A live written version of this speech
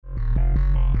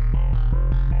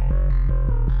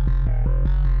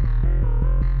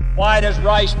Why does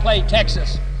Rice play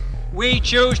Texas? We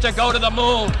choose to go to the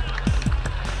moon.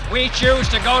 We choose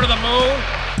to go to the moon.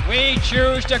 We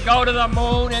choose to go to the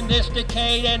moon in this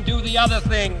decade and do the other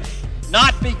things,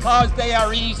 not because they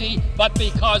are easy, but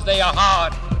because they are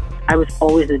hard. I was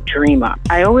always a dreamer.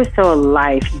 I always saw a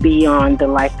life beyond the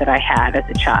life that I had as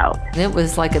a child. It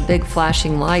was like a big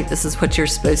flashing light. This is what you're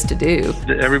supposed to do.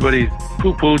 Everybody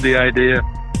poo-pooed the idea.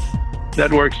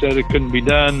 Network said it couldn't be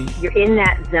done. You're in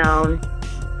that zone,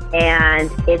 and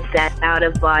it's that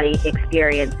out-of-body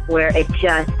experience where it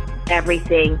just,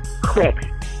 everything clicks.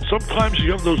 Sometimes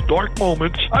you have those dark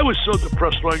moments. I was so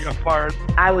depressed when I got fired.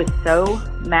 I was so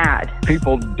mad.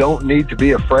 People don't need to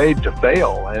be afraid to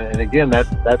fail. And again,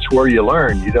 that's where you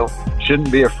learn. You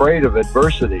shouldn't be afraid of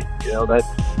adversity. You know,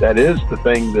 that is the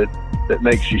thing that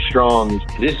makes you strong.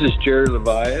 This is Jerry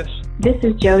Levias. This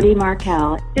is Jody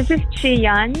Markel. This is Chi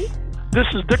Yun. This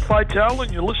is Dick Vitale,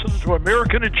 and you're listening to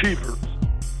American Achievers.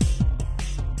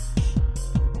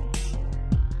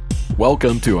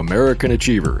 Welcome to American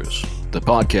Achievers, the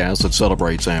podcast that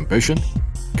celebrates ambition,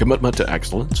 commitment to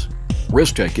excellence,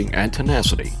 risk-taking, and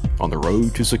tenacity on the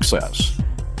road to success.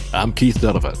 I'm Keith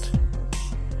Dunavant.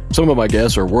 Some of my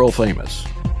guests are world famous.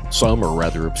 Some are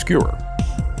rather obscure.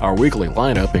 Our weekly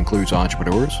lineup includes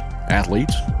entrepreneurs,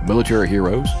 athletes, military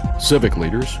heroes, civic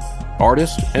leaders,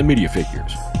 artists, and media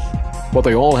figures. What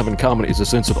they all have in common is a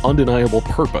sense of undeniable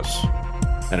purpose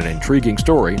and an intriguing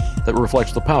story that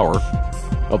reflects the power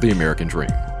of the American dream.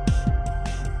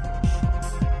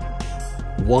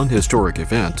 One historic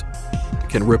event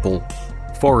can ripple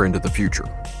far into the future.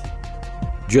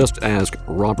 Just ask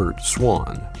Robert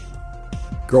Swan.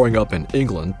 Growing up in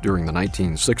England during the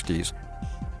 1960s,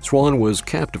 Swan was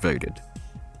captivated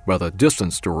by the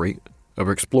distant story of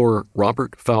explorer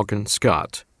Robert Falcon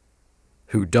Scott,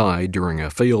 who died during a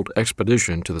failed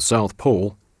expedition to the South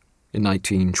Pole in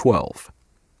 1912.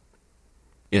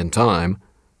 In time,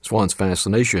 Swan's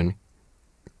fascination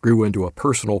grew into a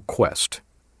personal quest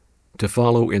to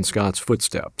follow in Scott's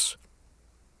footsteps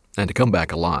and to come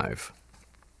back alive.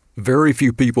 Very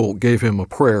few people gave him a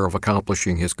prayer of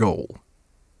accomplishing his goal.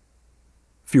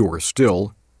 Fewer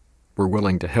still were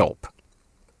willing to help.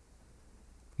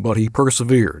 But he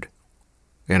persevered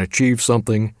and achieved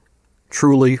something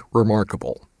truly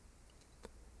remarkable.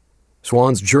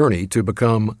 Swan's journey to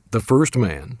become the first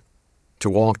man to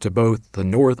walk to both the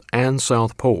North and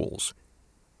South Poles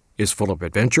is full of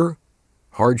adventure,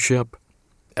 hardship,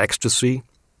 ecstasy,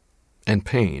 and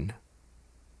pain.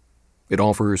 It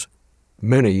offers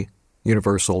many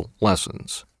universal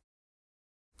lessons.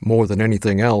 More than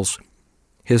anything else,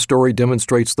 his story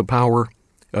demonstrates the power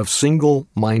of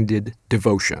single-minded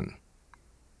devotion.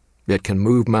 It can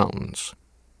move mountains,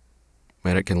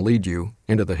 and it can lead you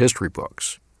into the history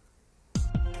books.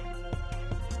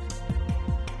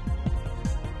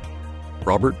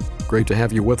 Robert, great to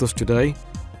have you with us today.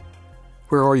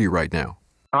 Where are you right now?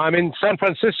 I'm in San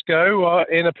Francisco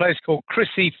in a place called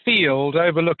Crissy Field,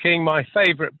 overlooking my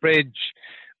favorite bridge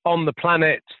on the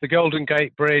planet, the Golden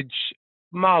Gate Bridge.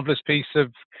 Marvelous piece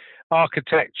of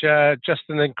architecture, just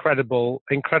an incredible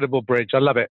bridge. I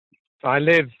love it. I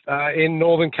live in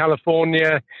Northern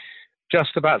California,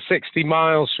 just about 60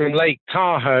 miles from Lake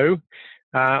Tahoe.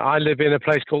 I live in a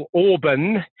place called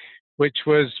Auburn, which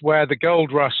was where the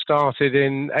gold rush started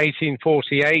in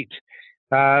 1848.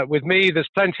 With me, there's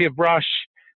plenty of rush,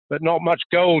 but not much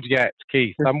gold yet,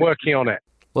 Keith. I'm working on it.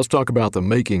 Let's talk about the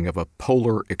making of a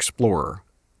polar explorer.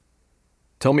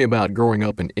 Tell me about growing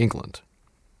up in England.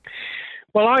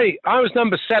 Well, I was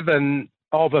number 7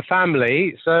 of a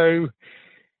family, so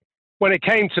when it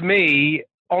came to me,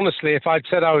 honestly, if I'd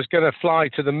said I was going to fly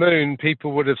to the moon,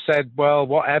 people would have said, well,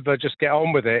 whatever, just get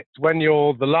on with it. When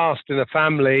you're the last in a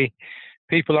family,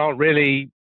 people aren't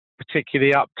really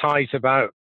particularly uptight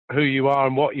about who you are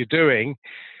and what you're doing.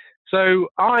 So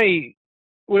I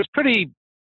was pretty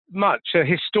much a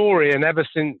historian ever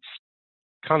since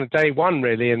kind of day one,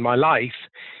 really, in my life.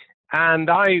 And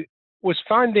I was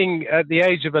finding at the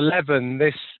age of 11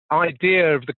 this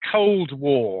idea of the Cold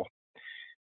War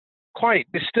quite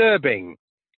disturbing.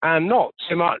 And not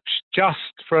so much just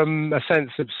from a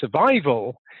sense of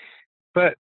survival,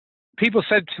 but people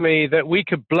said to me that we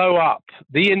could blow up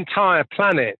the entire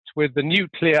planet with the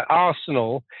nuclear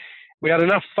arsenal. We had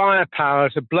enough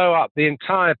firepower to blow up the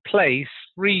entire place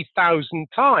 3,000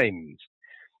 times.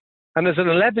 And as an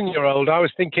 11-year-old, I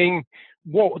was thinking,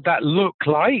 what would that look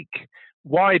like?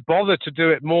 Why bother to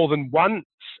do it more than once?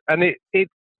 And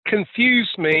it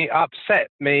confused me, upset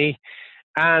me,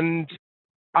 and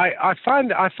I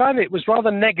find it was rather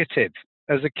negative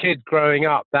as a kid growing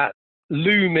up, that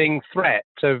looming threat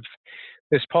of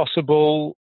this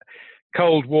possible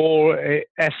Cold War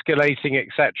escalating,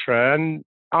 etc. And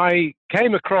I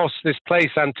came across this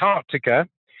place, Antarctica,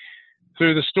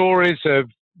 through the stories of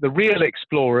the real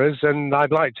explorers. And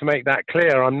I'd like to make that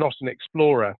clear. I'm not an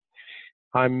explorer.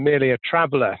 I'm merely a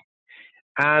traveler.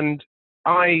 And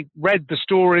I read the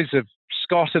stories of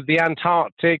Scott of the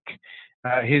Antarctic,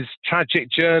 his tragic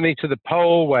journey to the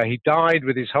pole where he died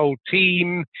with his whole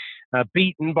team,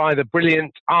 beaten by the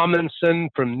brilliant Amundsen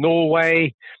from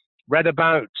Norway. Read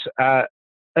about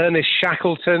Ernest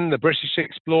Shackleton, the British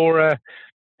explorer,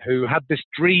 who had this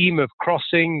dream of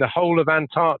crossing the whole of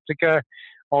Antarctica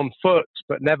on foot,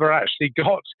 but never actually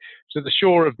got to the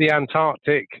shore of the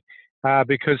Antarctic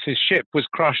because his ship was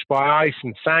crushed by ice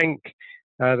and sank,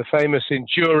 the famous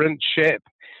Endurance ship.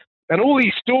 And all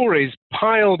these stories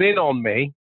piled in on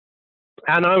me.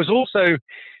 And I was also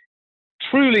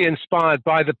truly inspired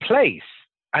by the place,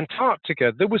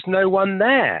 Antarctica. There was no one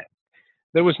there.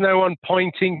 There was no one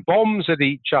pointing bombs at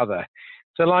each other.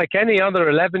 So like any other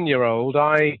 11-year-old,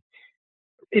 I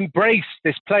embraced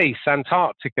this place,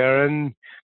 Antarctica, and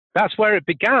that's where it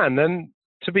began. And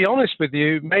to be honest with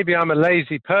you, maybe I'm a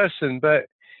lazy person, but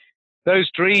those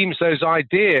dreams, those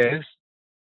ideas,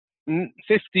 50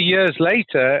 years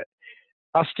later,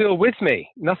 are still with me.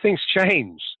 Nothing's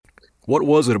changed. What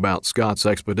was it about Scott's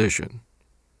expedition?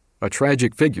 A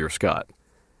tragic figure, Scott.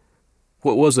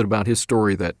 What was it about his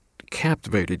story that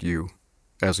captivated you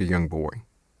as a young boy?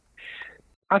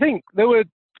 I think there were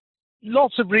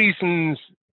lots of reasons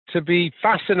to be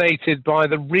fascinated by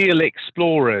the real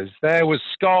explorers. There was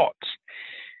Scott,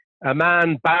 a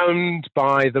man bound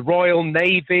by the Royal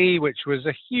Navy, which was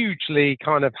a hugely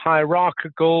kind of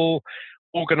hierarchical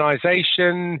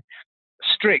organization,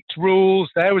 strict rules.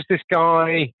 There was this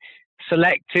guy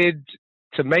selected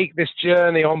to make this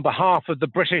journey on behalf of the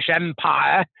British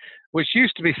Empire, which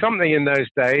used to be something in those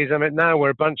days. I mean, now we're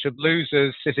a bunch of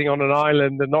losers sitting on an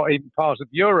island and not even part of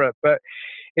Europe. But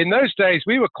in those days,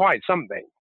 we were quite something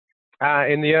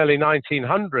in the early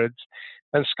 1900s.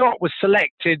 And Scott was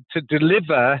selected to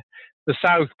deliver the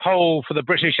South Pole for the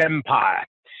British Empire.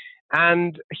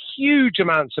 And huge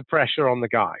amounts of pressure on the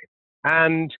guy.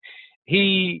 And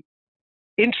he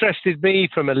interested me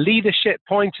from a leadership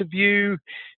point of view.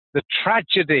 The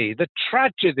tragedy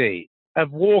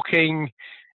of walking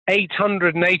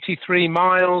 883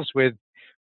 miles with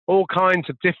all kinds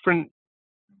of different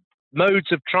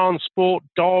modes of transport,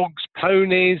 dogs,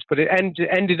 ponies, but it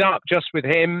ended up just with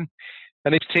him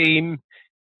and his team.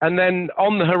 And then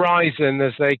on the horizon,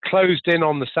 as they closed in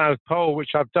on the South Pole,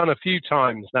 which I've done a few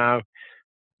times now,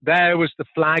 there was the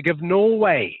flag of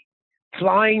Norway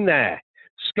flying there.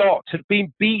 Scott had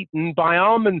been beaten by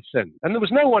Amundsen, and there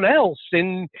was no one else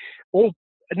on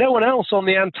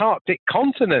the Antarctic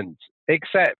continent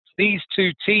except these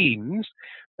two teams,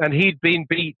 and he'd been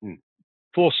beaten,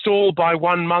 forestalled by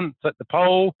 1 month at the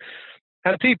pole.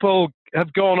 And people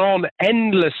have gone on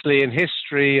endlessly in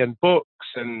history and books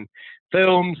and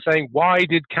films saying, why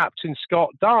did Captain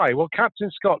Scott die? Well, Captain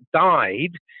Scott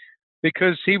died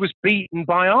because he was beaten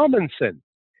by Amundsen.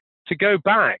 To go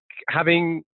back,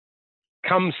 having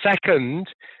come second,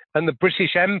 and the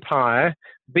British Empire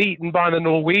beaten by the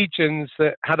Norwegians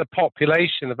that had a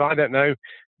population of,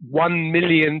 1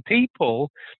 million people,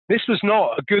 this was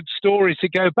not a good story to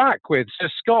go back with. So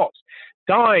Scott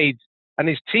died and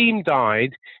his team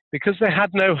died because they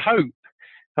had no hope.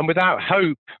 And without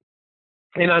hope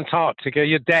in Antarctica,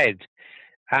 you're dead.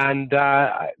 And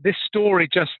this story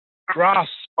just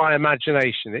grasped my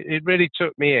imagination. It really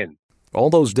took me in. All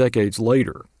those decades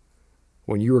later,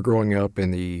 when you were growing up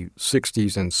in the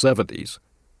 60s and 70s,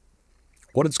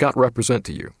 what did Scott represent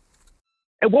to you?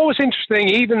 And what was interesting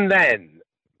even then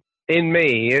in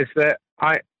me is that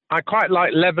I quite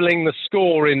like leveling the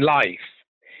score in life.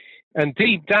 And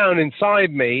deep down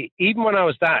inside me, even when I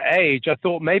was that age, I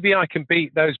thought maybe I can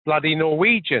beat those bloody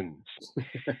Norwegians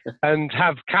and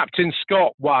have Captain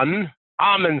Scott won,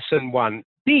 Amundsen won.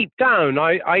 Deep down,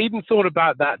 I even thought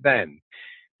about that then.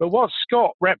 But what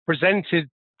Scott represented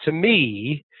to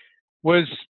me was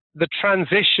the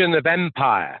transition of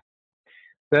empire.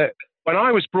 That when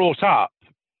I was brought up,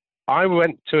 I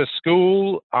went to a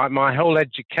school, my whole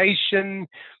education,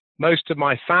 most of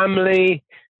my family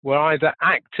were either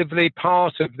actively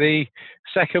part of the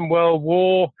Second World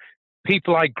War,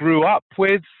 people I grew up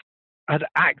with had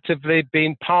actively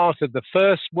been part of the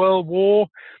First World War,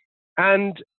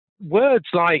 and words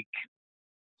like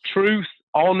truth,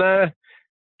 honor,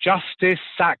 justice,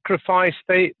 sacrifice,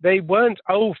 they weren't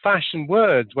old-fashioned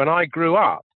words when I grew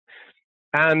up.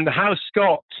 And how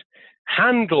Scott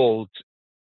handled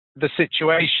the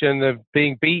situation of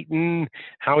being beaten,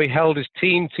 how he held his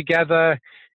team together.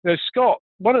 Scott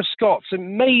one of Scott's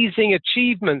amazing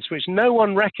achievements, which no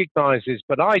one recognizes,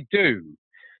 but I do,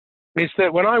 is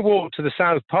that when I walked to the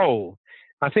South Pole,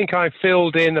 I think I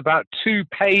filled in about 2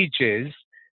 pages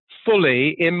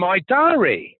fully in my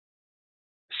diary.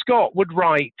 Scott would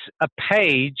write a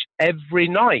page every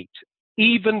night,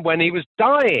 even when he was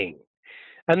dying.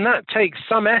 And that takes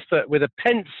some effort with a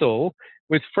pencil,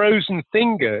 with frozen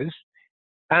fingers,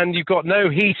 and you've got no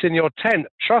heat in your tent.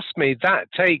 Trust me,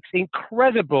 that takes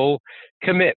incredible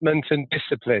commitment and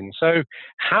discipline. So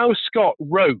how Scott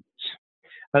wrote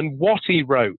and what he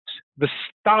wrote, the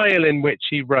style in which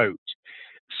he wrote,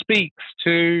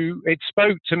 it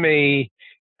spoke to me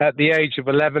at the age of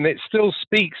 11. It still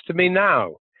speaks to me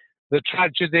now. The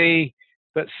tragedy,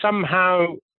 but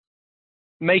somehow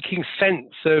making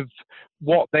sense of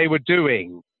what they were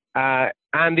doing,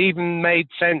 and even made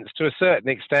sense to a certain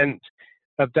extent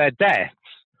of their deaths.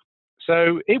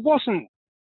 So it wasn't,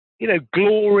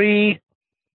 glory,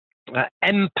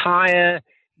 empire,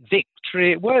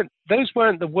 victory. Those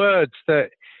weren't the words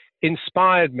that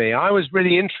inspired me. I was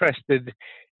really interested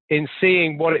in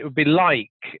seeing what it would be like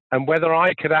and whether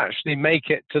I could actually make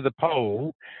it to the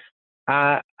pole.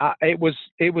 It was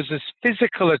as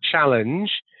physical a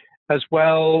challenge as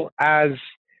well as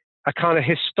a kind of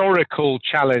historical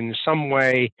challenge some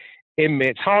way in me.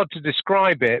 It's hard to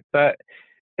describe it, but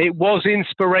it was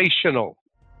inspirational.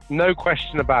 No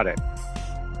question about it.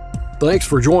 Thanks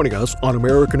for joining us on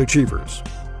American Achievers.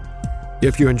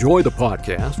 If you enjoy the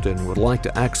podcast and would like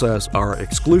to access our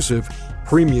exclusive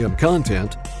premium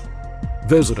content,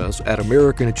 visit us at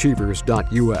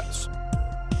americanachievers.us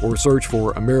or search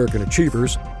for American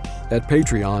Achievers at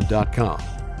patreon.com.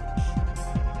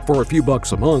 For a few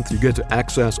bucks a month, you get to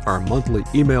access our monthly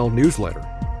email newsletter,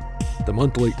 the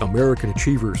monthly American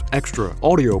Achievers Extra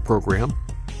audio program,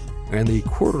 and the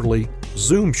quarterly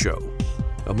Zoom show,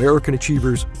 American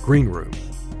Achievers Green Room,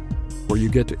 where you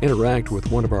get to interact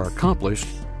with one of our accomplished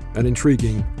and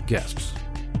intriguing guests.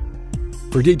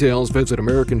 For details, visit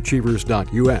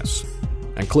americanachievers.us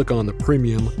and click on the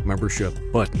Premium Membership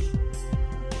button.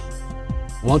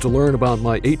 Want to learn about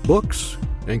my 8 books,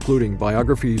 including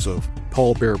biographies of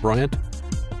Paul Bear Bryant,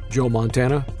 Joe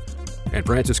Montana, and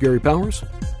Francis Gary Powers?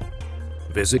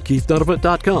 Visit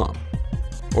KeithDonovan.com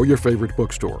or your favorite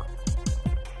bookstore.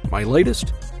 My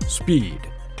latest, Speed,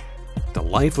 The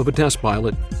Life of a Test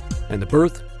Pilot and the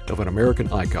Birth of an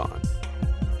American Icon.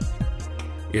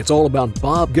 It's all about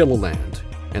Bob Gilliland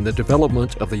and the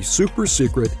development of the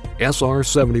super-secret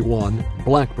SR-71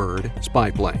 Blackbird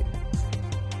spy plane.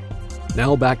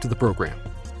 Now back to the program.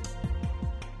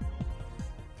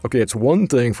 Okay, it's one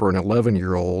thing for an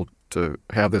 11-year-old to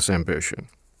have this ambition.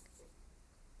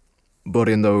 But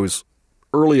in those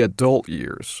early adult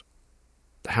years,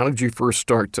 how did you first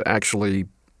start to actually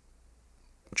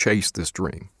chase this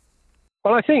dream?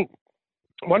 Well, I think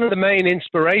one of the main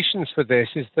inspirations for this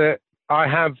is that I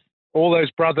have all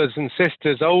those brothers and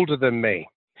sisters older than me.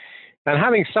 And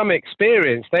having some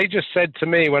experience, they just said to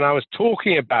me when I was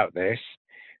talking about this,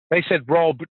 they said,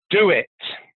 "Rob, do it.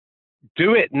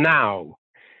 Do it now.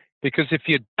 Because if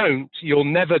you don't, you'll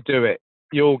never do it.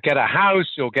 You'll get a house,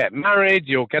 you'll get married,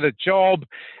 you'll get a job,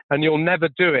 and you'll never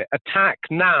do it. Attack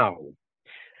now."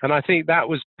 And I think that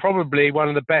was probably one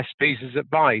of the best pieces of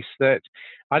advice, that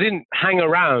I didn't hang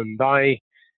around. I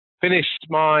finished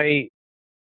my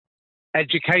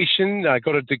education. I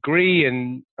got a degree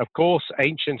in, of course,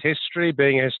 ancient history,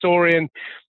 being a historian.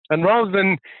 And rather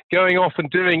than going off and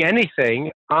doing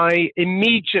anything, I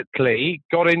immediately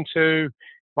got into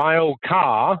my old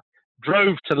car,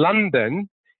 drove to London,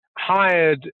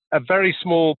 hired a very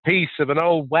small piece of an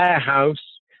old warehouse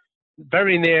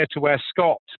very near to where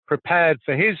Scott prepared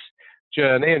for his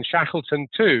journey, and Shackleton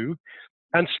too,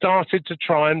 and started to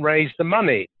try and raise the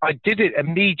money. I did it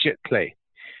immediately.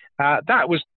 That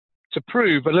was to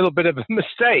prove a little bit of a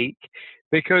mistake,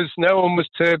 because no one was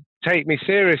to take me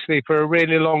seriously for a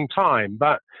really long time.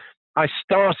 But I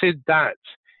started that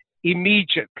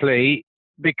immediately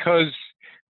because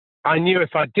I knew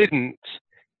if I didn't,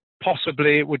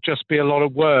 possibly it would just be a lot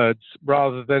of words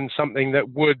rather than something that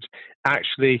would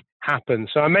actually happen.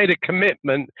 So I made a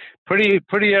commitment pretty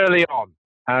early on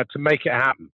to make it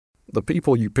happen. The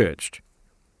people you pitched,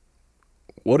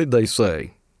 what did they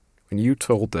say when you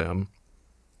told them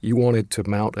you wanted to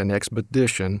mount an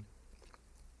expedition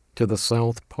to the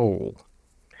South Pole?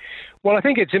 Well, I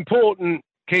think it's important,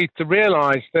 Keith, to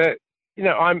realize that,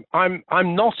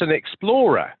 I'm not an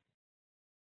explorer.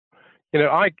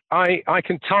 I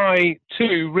can tie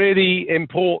 2 really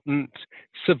important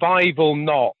survival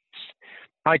knots.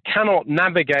 I cannot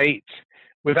navigate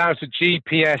without a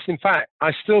GPS. In fact,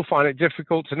 I still find it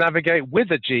difficult to navigate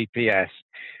with a GPS.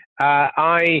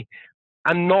 I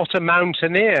am not a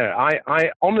mountaineer.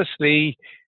 I honestly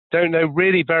don't know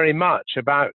really very much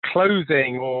about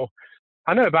clothing, or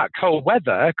I know about cold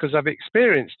weather because I've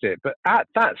experienced it. But at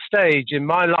that stage in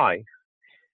my life,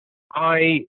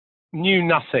 I knew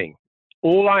nothing.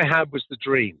 All I had was the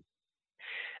dream.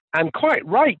 And quite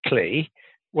rightly,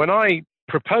 when I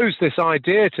proposed this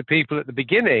idea to people at the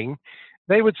beginning,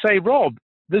 they would say, Rob,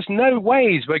 there's no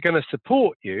ways we're going to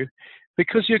support you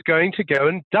because you're going to go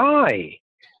and die.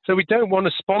 So we don't want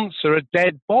to sponsor a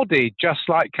dead body, just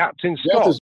like Captain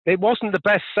Scott. It wasn't the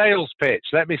best sales pitch,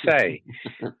 let me say.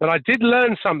 But I did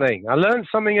learn something. I learned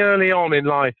something early on in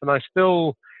life, and I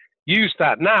still use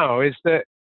that now, is that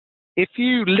if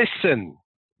you listen,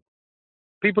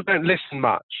 people don't listen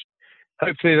much.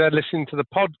 Hopefully they're listening to the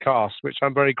podcast, which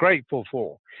I'm very grateful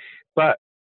for. But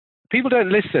people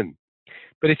don't listen.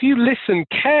 But if you listen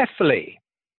carefully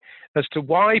as to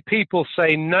why people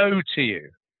say no to you,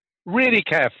 really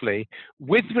carefully,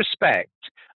 with respect,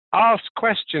 ask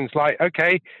questions like,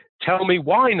 okay, tell me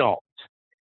why not.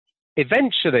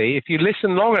 Eventually, if you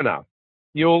listen long enough,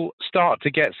 you'll start to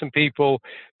get some people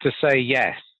to say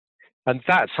yes. And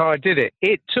that's how I did it.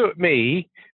 It took me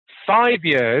 5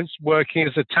 years working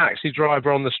as a taxi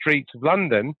driver on the streets of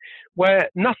London where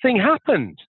nothing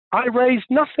happened. I raised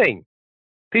nothing.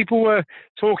 People were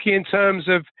talking in terms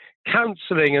of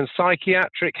counseling and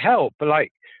psychiatric help, but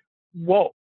like,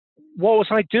 what was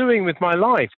I doing with my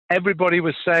life? Everybody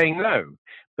was saying no.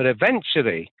 But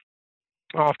eventually,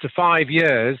 after 5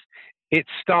 years, it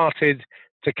started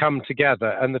to come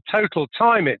together. And the total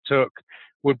time it took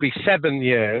would be 7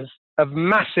 years of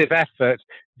massive effort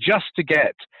just to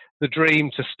get the dream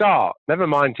to start, never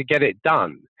mind to get it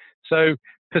done. So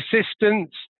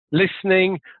persistence,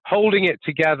 listening, holding it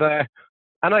together,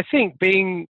 and I think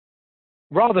being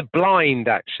rather blind,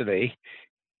 actually,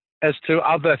 as to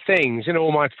other things. You know,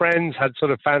 all my friends had sort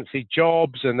of fancy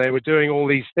jobs and they were doing all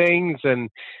these things and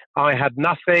I had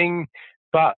nothing.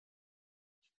 But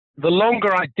the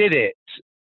longer I did it,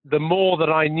 the more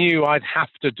that I knew I'd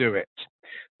have to do it.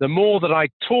 The more that I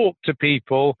talked to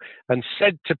people and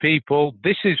said to people,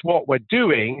 this is what we're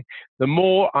doing, the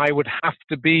more I would have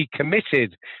to be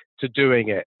committed to doing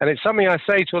it. And it's something I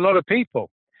say to a lot of people.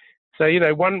 So, you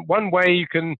know, one way you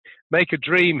can make a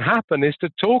dream happen is to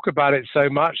talk about it so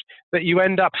much that you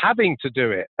end up having to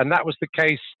do it. And that was the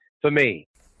case for me.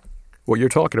 What you're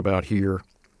talking about here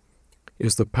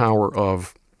is the power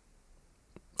of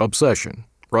obsession,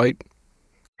 right?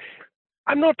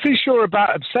 I'm not too sure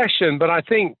about obsession, but I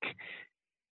think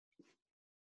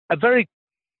a very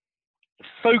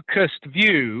focused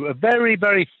view, a very,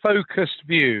 very focused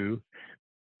view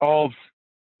of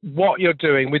what you're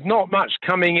doing with not much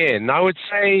coming in. I would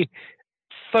say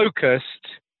focused,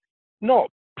 not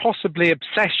possibly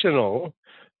obsessional,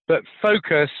 but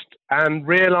focused and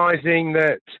realizing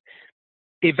that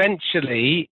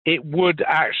eventually it would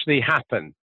actually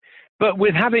happen. But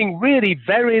with having really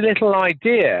very little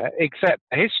idea, except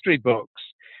history books,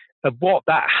 of what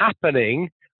that happening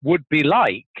would be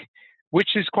like,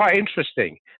 which is quite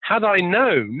interesting. Had I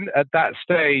known at that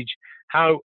stage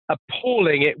how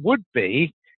appalling it would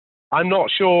be, I'm not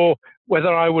sure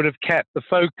whether I would have kept the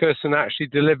focus and actually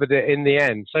delivered it in the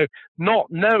end. So not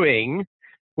knowing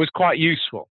was quite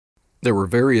useful. There were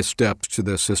various steps to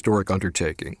this historic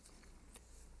undertaking.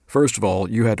 First of all,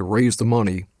 you had to raise the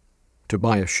money to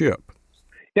buy a ship.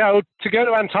 Yeah, to go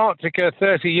to Antarctica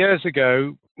 30 years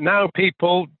ago, now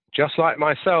people, just like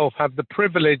myself, have the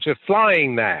privilege of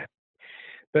flying there.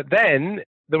 But then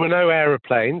there were no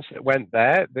aeroplanes that went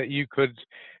there that you could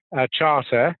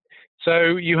charter.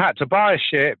 So you had to buy a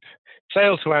ship,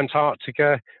 sail to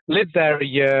Antarctica, live there a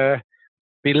year,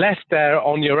 be left there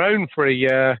on your own for a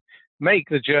year, make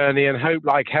the journey and hope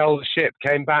like hell the ship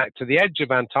came back to the edge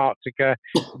of Antarctica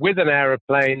with an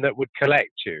aeroplane that would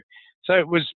collect you. So it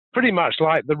was pretty much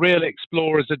like the real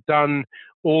explorers had done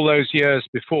all those years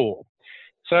before.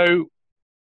 So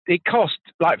it cost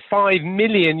like $5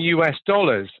 million US.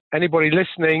 Anybody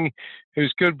listening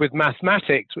who's good with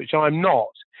mathematics, which I'm not,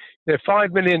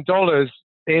 $5 million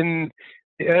in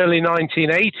the early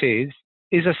 1980s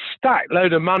is a stacked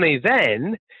load of money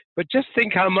then, but just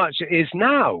think how much it is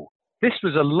now. This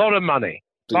was a lot of money.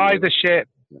 Buy the ship,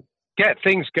 get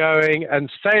things going, and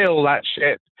sail that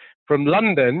ship from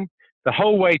London the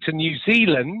whole way to New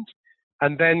Zealand,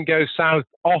 and then go south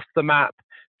off the map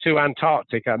to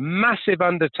Antarctica. Massive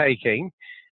undertaking.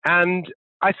 And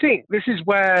I think this is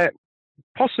where,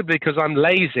 possibly because I'm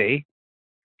lazy,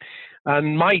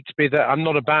 and might be that I'm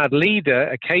not a bad leader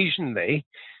occasionally,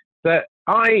 that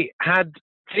I had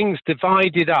things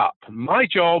divided up. My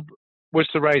job was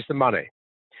to raise the money.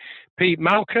 Pete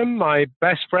Malcolm, my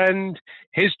best friend,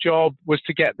 his job was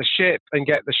to get the ship and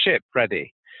get the ship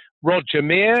ready. Roger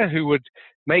Meir, who would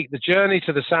make the journey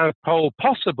to the South Pole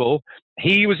possible,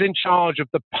 he was in charge of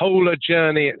the polar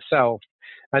journey itself.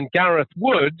 And Gareth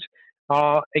Wood,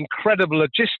 our incredible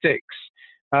logistics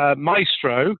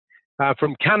maestro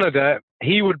from Canada,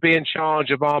 he would be in charge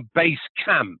of our base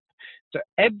camp. So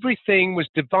everything was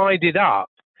divided up,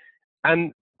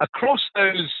 and across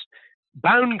those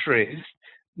boundaries,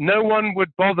 no one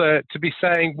would bother to be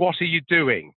saying, "What are you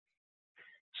doing?"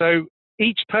 So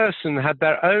each person had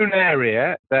their own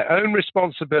area, their own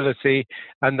responsibility,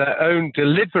 and their own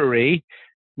delivery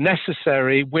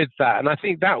necessary with that. And I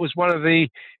think that was one of the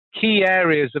key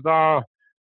areas of our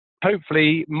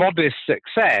hopefully modest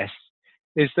success,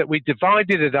 is that we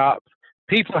divided it up.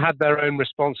 People had their own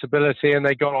responsibility and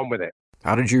they got on with it.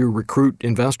 How did you recruit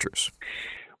investors?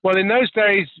 Well, in those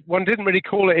days, one didn't really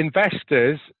call it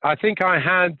investors. I think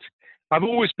I've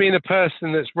always been a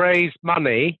person that's raised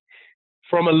money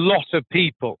from a lot of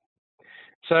people.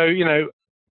 So,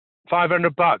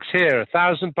 $500 here,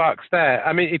 $1,000 there.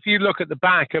 I mean, if you look at the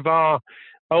back of our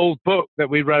old book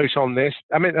that we wrote on this,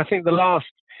 I mean, I think the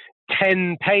last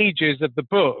 10 pages of the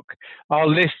book are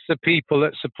lists of people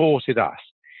that supported us.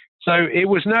 So it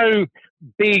was no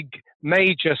big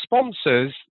major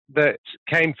sponsors that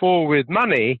came forward with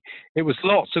money. It was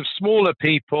lots of smaller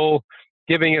people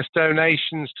giving us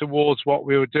donations towards what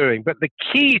we were doing. But the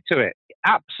key to it, the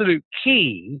absolute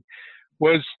key,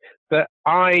 was that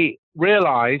I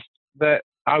realized that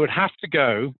I would have to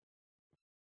go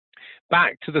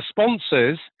back to the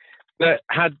sponsors that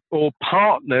had, or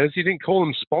partners, you didn't call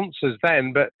them sponsors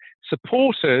then, but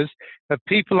supporters of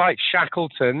people like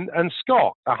Shackleton and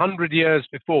Scott 100 years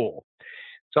before.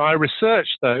 So I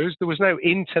researched those. There was no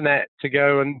internet to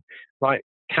go and like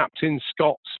Captain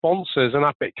Scott sponsors and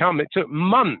up it come. It took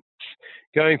months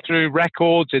going through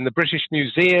records in the British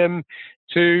Museum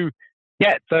to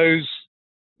get those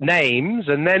names,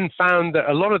 and then found that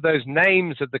a lot of those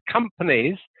names of the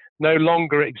companies no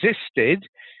longer existed.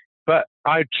 But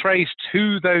I traced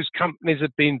who those companies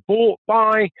had been bought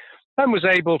by, and was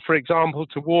able, for example,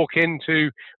 to walk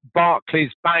into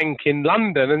Barclays Bank in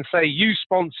London and say, "You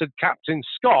sponsored Captain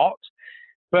Scott,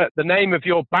 but the name of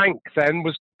your bank then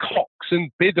was Cox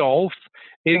and Biddulph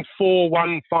in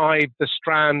 415 The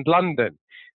Strand, London."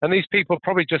 And these people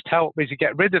probably just helped me to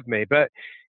get rid of me, but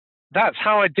that's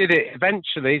how I did it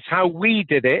eventually. It's how we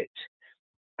did it.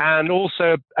 And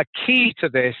also a key to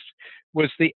this was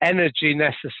the energy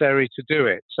necessary to do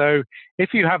it. So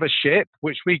if you have a ship,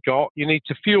 which we got, you need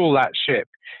to fuel that ship.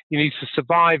 You need to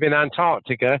survive in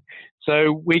Antarctica.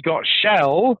 So we got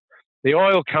Shell, the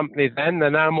oil company then, they're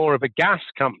now more of a gas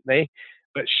company,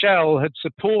 but Shell had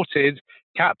supported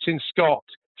Captain Scott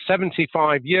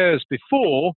 75 years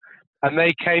before, and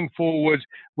they came forward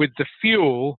with the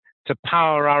fuel to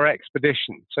power our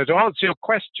expedition. So to answer your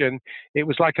question, it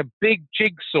was like a big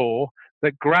jigsaw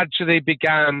that gradually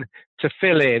began to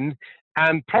fill in,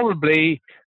 and probably,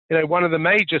 one of the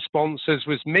major sponsors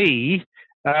was me,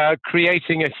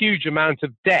 creating a huge amount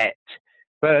of debt.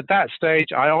 But at that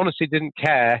stage, I honestly didn't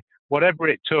care. Whatever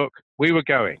it took, we were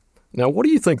going. Now, what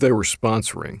do you think they were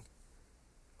sponsoring?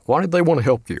 Why did they want to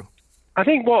help you? I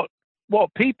think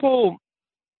what people,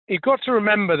 you've got to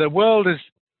remember, the world has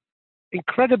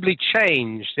incredibly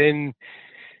changed in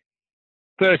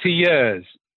 30 years.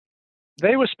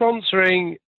 They were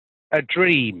sponsoring a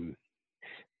dream.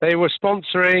 They were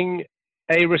sponsoring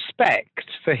a respect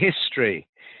for history.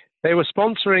 They were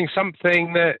sponsoring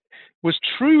something that was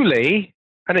truly,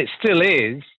 and it still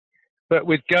is, but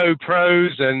with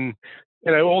GoPros and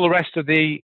all the rest of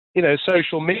the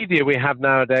social media we have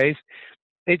nowadays,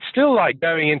 it's still like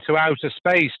going into outer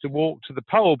space to walk to the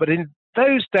pole. But in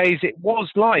those days, it was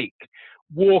like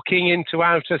walking into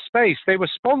outer space. They were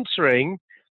sponsoring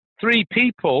 3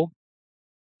 people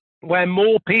where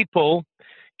more people,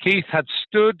 Keith, had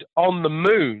stood on the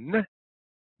moon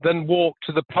than walked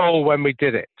to the pole when we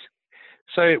did it.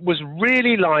 So it was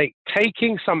really like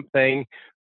taking something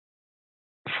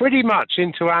pretty much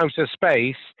into outer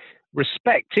space,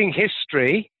 respecting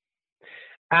history,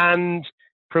 and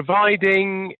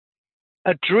providing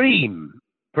a dream,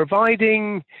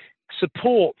 providing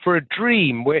support for a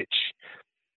dream, which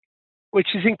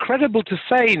is incredible to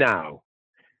say now.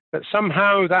 But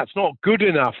somehow that's not good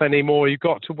enough anymore. You've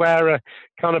got to wear a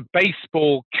kind of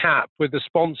baseball cap with the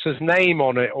sponsor's name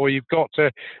on it, or you've got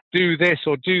to do this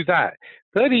or do that.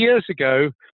 30 years ago,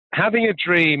 having a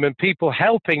dream and people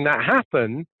helping that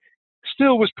happen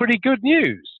still was pretty good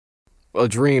news. A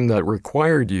dream that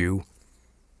required you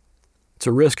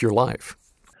to risk your life.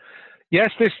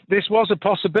 Yes, this was a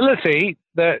possibility.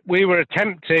 that we were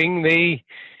attempting the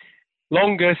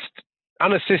longest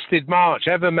unassisted march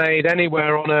ever made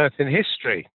anywhere on Earth in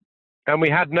history. And we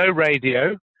had no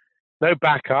radio, no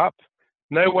backup,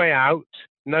 no way out,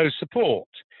 no support.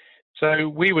 So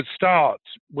we would start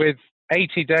with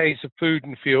 80 days of food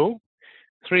and fuel,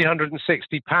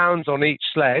 360 pounds on each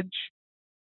sledge,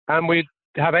 and we'd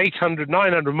have 800,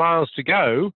 900 miles to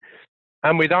go,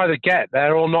 and we'd either get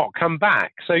there or not come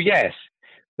back. So yes,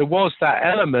 there was that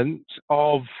element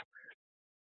of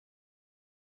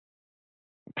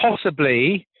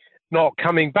possibly not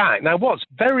coming back. Now, what's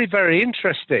very, very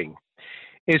interesting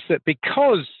is that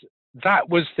because that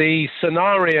was the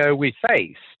scenario we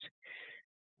faced,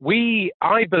 we,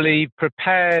 I believe,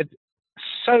 prepared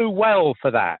so well for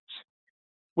that,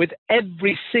 with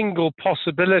every single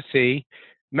possibility,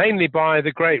 mainly by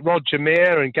the great Roger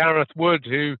Meir and Gareth Wood,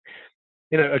 who,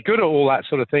 are good at all that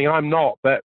sort of thing. I'm not,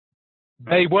 but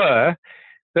they were,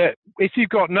 that if you've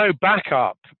got no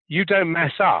backup, you don't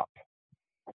mess up.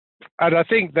 And I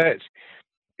think that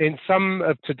in some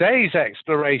of today's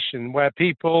exploration, where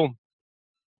people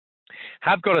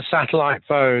have got a satellite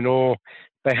phone, or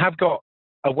they have got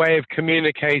a way of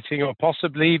communicating, or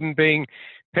possibly even being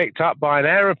picked up by an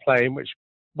aeroplane, which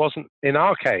wasn't in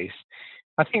our case,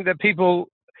 I think that people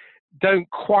don't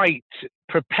quite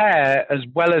prepare as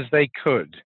well as they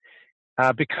could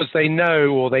because they know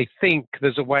or they think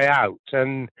there's a way out.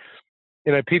 And,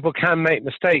 people can make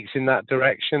mistakes in that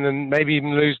direction and maybe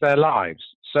even lose their lives.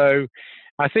 So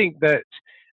I think that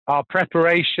our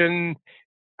preparation,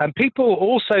 and people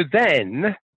also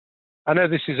then, I know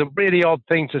this is a really odd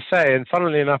thing to say, and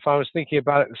funnily enough, I was thinking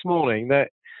about it this morning, that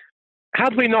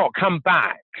had we not come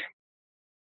back,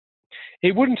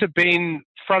 it wouldn't have been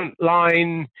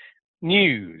frontline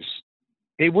news.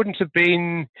 It wouldn't have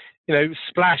been,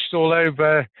 splashed all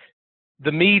over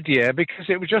the media, because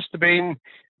it would just have been,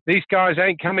 these guys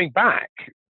ain't coming back.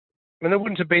 And there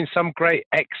wouldn't have been some great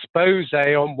expose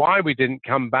on why we didn't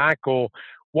come back or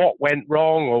what went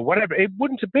wrong or whatever. It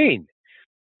wouldn't have been.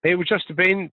 It would just have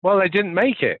been, well, they didn't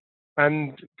make it,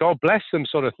 and God bless them,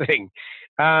 sort of thing.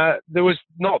 There was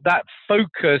not that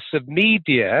focus of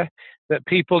media that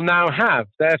people now have.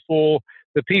 Therefore,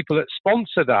 the people that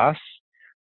sponsored us,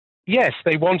 yes,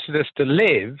 they wanted us to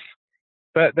live,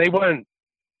 but they weren't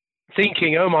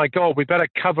thinking, oh my God, we better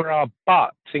cover our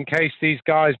butts in case these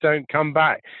guys don't come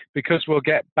back because we'll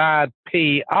get bad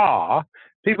PR.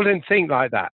 People didn't think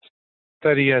like that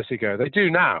 30 years ago. They do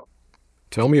now.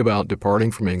 Tell me about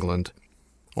departing from England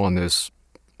on this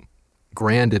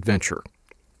grand adventure.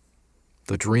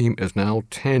 The dream is now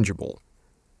tangible.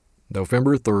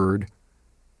 November 3rd,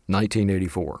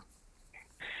 1984.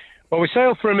 Well, we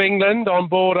sailed from England on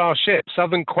board our ship,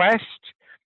 Southern Quest,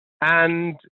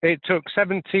 and it took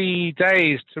 70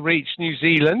 days to reach New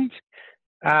Zealand.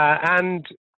 And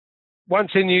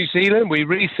once in New Zealand, we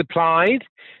resupplied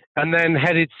and then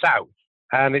headed south.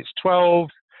 And it's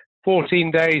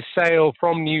 14 days sail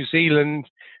from New Zealand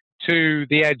to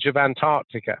the edge of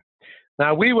Antarctica.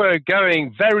 Now, we were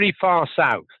going very far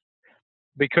south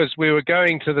because we were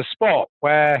going to the spot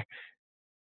where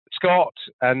Scott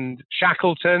and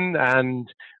Shackleton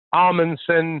and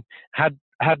Amundsen had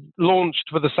launched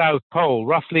for the South Pole,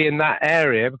 roughly in that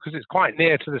area, because it's quite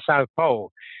near to the South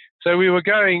Pole. So we were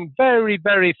going very,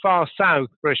 very far south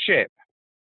for a ship.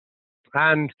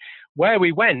 And where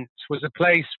we went was a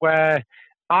place where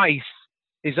ice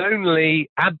is only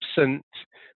absent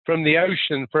from the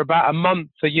ocean for about a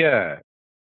month a year.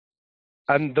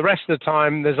 And the rest of the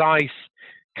time, there's ice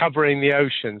covering the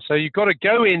ocean. So you've got to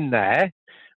go in there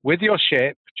with your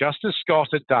ship, just as Scott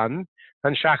had done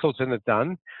and Shackleton had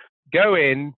done. Go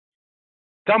in,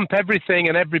 dump everything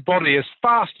and everybody as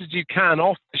fast as you can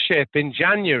off the ship in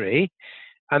January,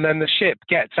 and then the ship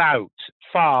gets out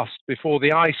fast before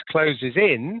the ice closes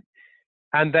in,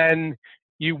 and then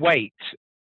you wait.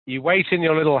 You wait in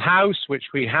your little house, which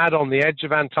we had on the edge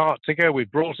of Antarctica. We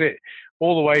brought it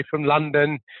all the way from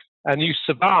London, and you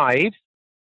survive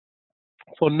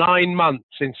for 9 months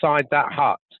inside that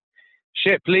hut.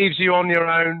 Ship leaves you on your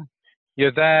own.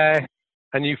 You're there,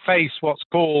 and you face what's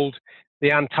called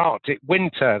the Antarctic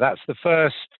winter. That's the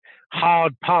first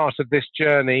hard part of this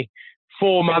journey.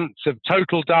 4 months of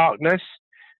total darkness,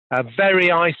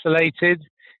 very isolated.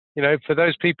 For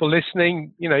those people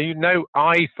listening,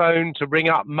 iPhone to ring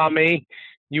up mummy.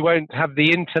 You won't have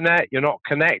the internet. You're not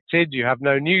connected. You have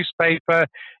no newspaper.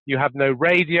 You have no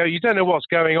radio. You don't know what's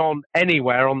going on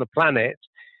anywhere on the planet.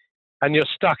 And you're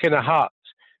stuck in a hut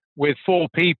with 4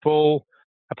 people,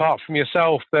 apart from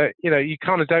yourself, that, you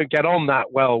kind of don't get on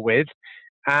that well with.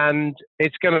 And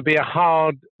it's going to be a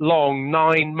hard, long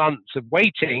 9 months of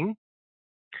waiting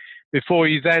before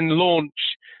you then launch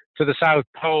to the South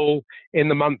Pole in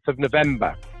the month of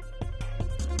November.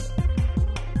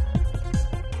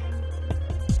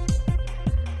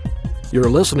 You're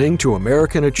listening to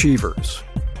American Achievers.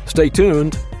 Stay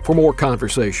tuned for more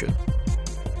conversation.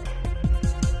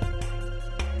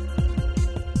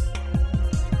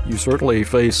 You certainly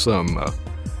face some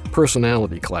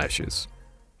personality clashes.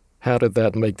 How did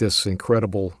that make this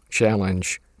incredible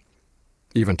challenge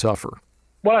even tougher?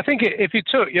 Well, I think if you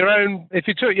took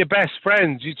your best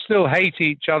friends, you'd still hate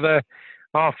each other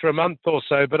after a month or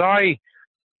so. But I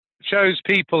chose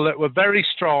people that were very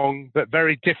strong but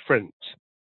very different.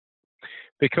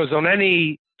 Because on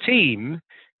any team,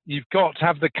 you've got to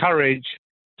have the courage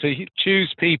to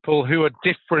choose people who are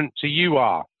different to you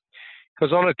are.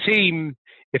 Because on a team,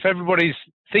 if everybody's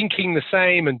thinking the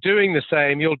same and doing the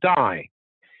same, you'll die.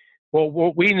 Well,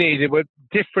 what we needed were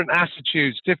different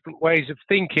attitudes, different ways of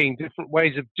thinking, different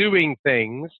ways of doing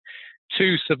things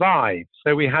to survive.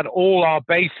 So we had all our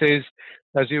bases,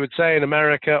 as you would say in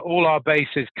America, all our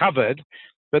bases covered,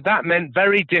 but that meant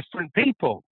very different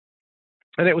people.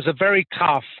 And it was a very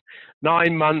tough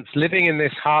 9 months living in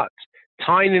this hut,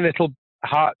 tiny little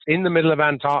hut in the middle of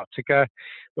Antarctica.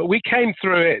 But we came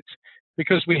through it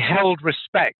because we held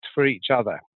respect for each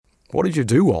other. What did you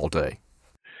do all day?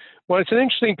 Well, it's an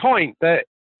interesting point that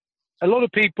a lot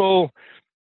of people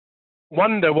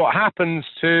wonder what happens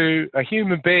to a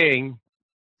human being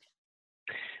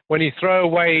when you throw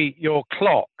away your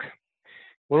clock.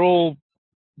 We're all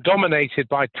dominated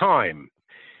by time.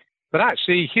 But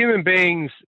actually, human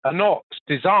beings are not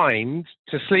designed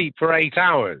to sleep for 8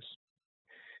 hours.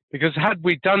 Because had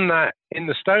we done that in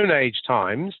the Stone Age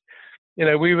times,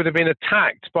 we would have been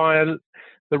attacked by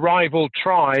the rival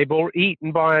tribe or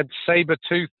eaten by a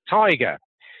saber-toothed tiger.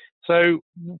 So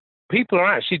people are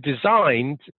actually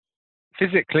designed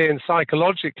physically and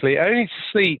psychologically only to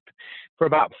sleep for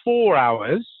about 4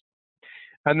 hours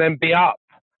and then be up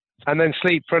and then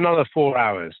sleep for another 4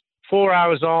 hours. 4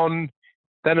 hours on,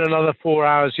 then another 4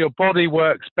 hours. Your body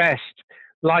works best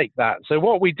like that. So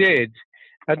what we did,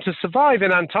 and to survive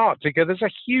in Antarctica, there's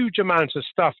a huge amount of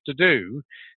stuff to do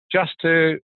just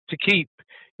to keep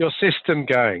your system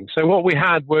going. So what we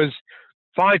had was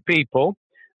 5 people,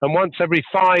 and once every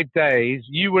 5 days,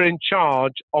 you were in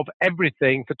charge of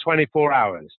everything for 24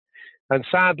 hours. And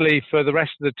sadly, for the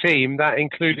rest of the team, that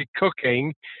included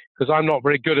cooking, because I'm not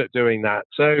very good at doing that.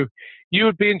 So you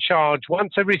would be in charge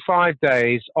once every 5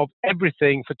 days of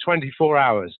everything for 24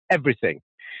 hours, everything.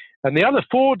 And the other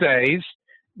 4 days,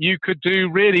 you could do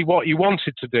really what you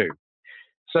wanted to do.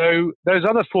 So those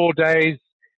other 4 days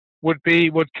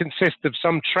would consist of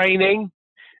some training.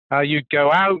 You'd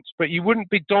go out, but you wouldn't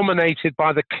be dominated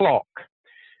by the clock.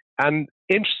 And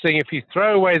interesting, if you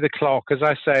throw away the clock, as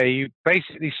I say, you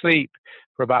basically sleep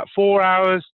for about 4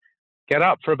 hours, get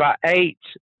up for about 8,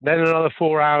 then another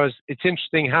 4 hours. It's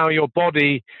interesting how your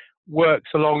body works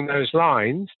along those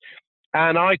lines.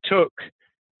 And I took,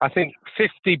 I think,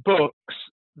 50 books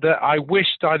that I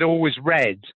wished I'd always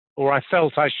read, or I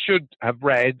felt I should have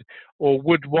read, or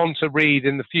would want to read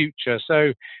in the future.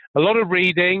 So a lot of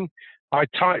reading. I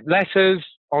typed letters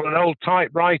on an old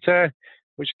typewriter,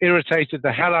 which irritated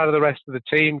the hell out of the rest of the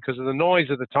team because of the noise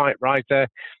of the typewriter.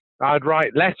 I'd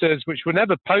write letters which were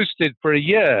never posted for a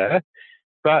year,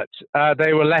 but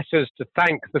they were letters to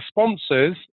thank the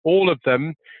sponsors, all of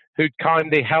them, who'd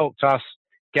kindly helped us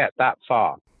get that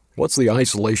far. What's the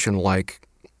isolation like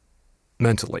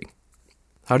mentally?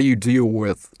 How do you deal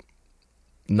with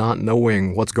not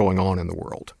knowing what's going on in the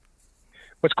world?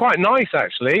 Well, it's quite nice,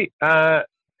 actually.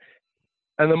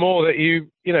 And the more that you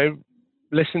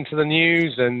listen to the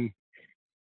news and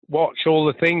watch all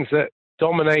the things that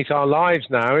dominate our lives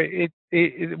now,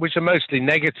 which are mostly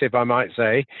negative, I might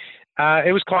say,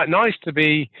 it was quite nice to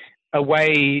be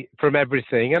away from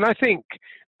everything. And I think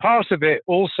part of it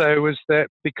also was that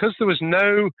because there was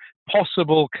no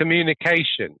possible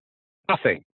communication,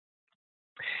 nothing,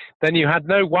 then you had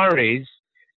no worries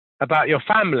about your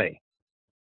family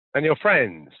and your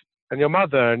friends and your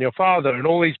mother and your father and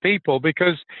all these people,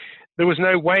 because there was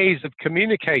no ways of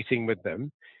communicating with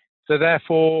them. So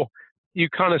therefore, you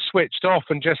kind of switched off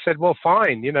and just said, well,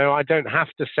 fine, I don't have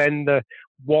to send a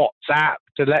WhatsApp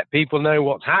to let people know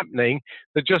what's happening.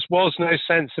 There just was no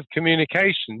sense of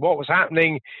communication. What was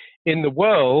happening in the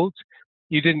world,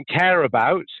 you didn't care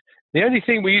about. The only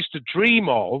thing we used to dream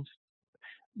of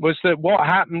was that what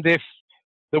happened if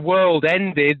the world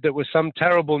ended, there was some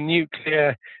terrible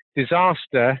nuclear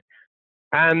disaster,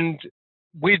 and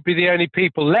we'd be the only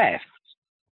people left.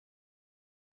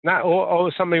 That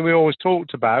was something we always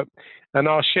talked about, and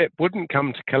our ship wouldn't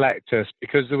come to collect us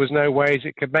because there was no ways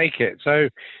it could make it. So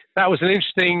that was an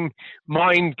interesting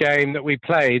mind game that we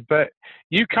played. But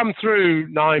you come through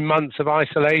 9 months of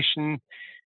isolation,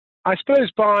 I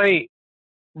suppose, by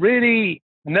really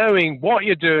knowing what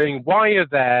you're doing, why you're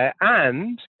there,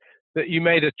 and that you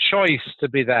made a choice to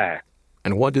be there.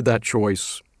 And what did that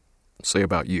choice say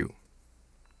about you?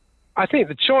 I think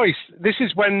the choice, this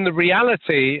is when the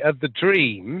reality of the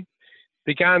dream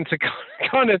began to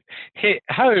kind of hit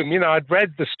home. You know, I'd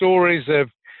read the stories of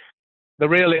the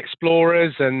real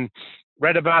explorers and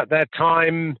read about their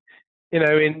time, you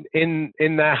know,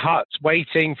 in their huts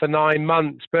waiting for 9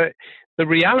 months. But the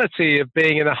reality of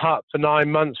being in a hut for 9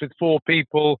 months with 4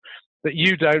 people that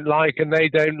you don't like and they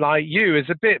don't like you is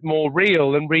a bit more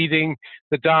real than reading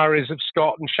the diaries of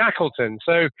Scott and Shackleton.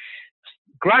 So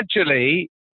gradually,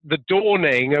 the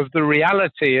dawning of the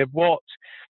reality of what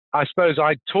I suppose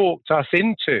I talked us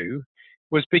into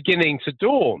was beginning to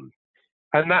dawn.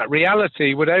 And that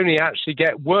reality would only actually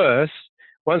get worse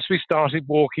once we started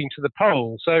walking to the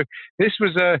pole. So this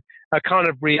was a kind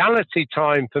of reality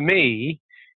time for me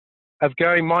of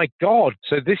going, my God,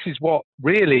 so this is what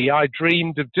really I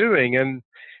dreamed of doing. And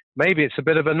maybe it's a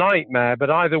bit of a nightmare, but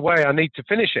either way, I need to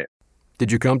finish it.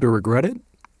 Did you come to regret it?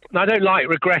 I don't like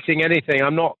regretting anything.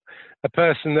 I'm not a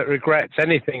person that regrets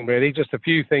anything, really, just a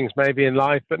few things maybe in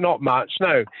life, but not much.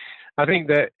 No, I think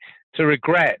that to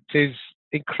regret is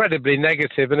incredibly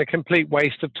negative and a complete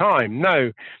waste of time.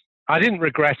 No, I didn't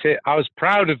regret it. I was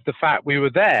proud of the fact we were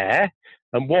there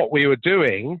and what we were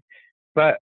doing,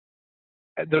 but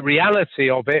the reality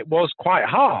of it was quite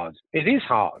hard. It is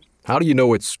hard. How do you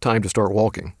know it's time to start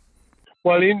walking?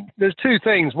 Well, there's 2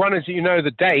 things. One is you know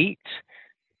the date.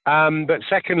 But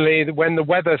secondly, when the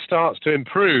weather starts to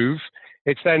improve,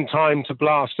 it's then time to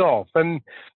blast off. And,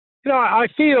 you know, I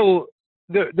feel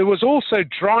that there was also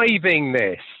driving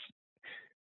this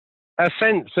a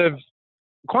sense of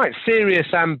quite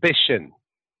serious ambition.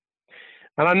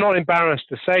 And I'm not embarrassed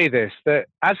to say this, that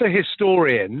as a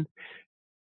historian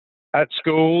at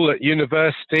school, at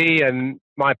university, and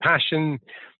my passion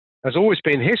has always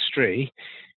been history,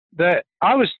 that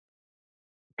I was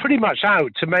pretty much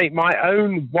out to make my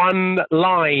own one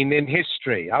line in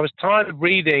history. I was tired of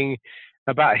reading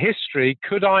about history.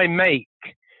 Could I make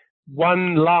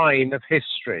one line of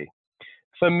history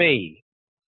for me,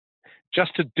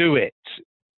 just to do it,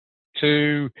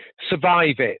 to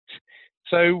survive it?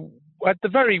 So at the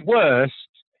very worst,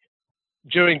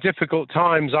 during difficult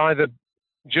times, either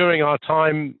during our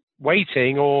time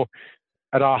waiting or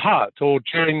at our hut or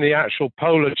during the actual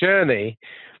polar journey,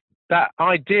 that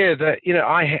idea that, you know,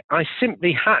 I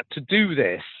simply had to do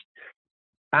this.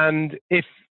 And if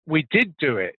we did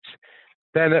do it,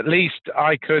 then at least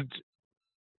I could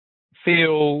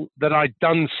feel that I'd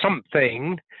done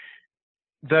something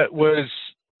that was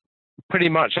pretty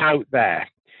much out there.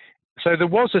 So there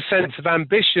was a sense of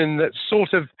ambition that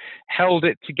sort of held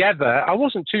it together. I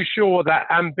wasn't too sure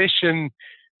that ambition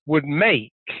would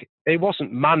make. It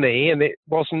wasn't money and it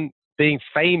wasn't being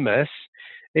famous.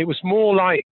 It was more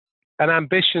like an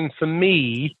ambition for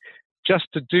me just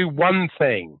to do one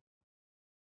thing,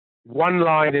 one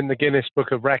line in the Guinness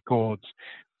Book of Records,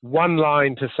 one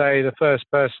line to say the first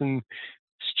person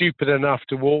stupid enough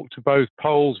to walk to both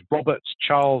poles, Robert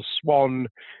Charles Swan,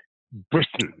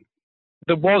 Britain.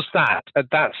 There was that at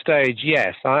that stage,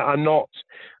 yes. I'm not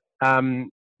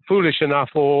foolish enough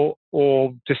or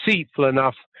deceitful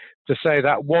enough to say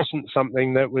that wasn't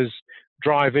something that was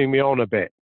driving me on a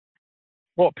bit.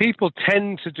 What people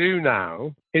tend to do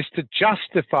now is to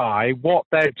justify what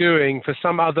they're doing for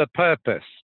some other purpose.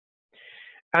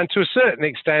 And to a certain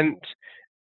extent,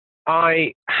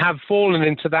 I have fallen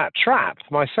into that trap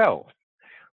myself.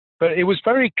 But it was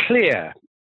very clear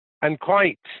and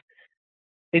quite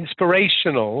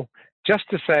inspirational just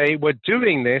to say, we're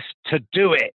doing this to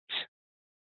do it,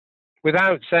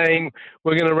 without saying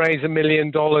we're going to raise $1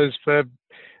 million for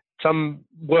some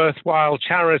worthwhile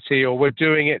charity, or we're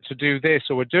doing it to do this,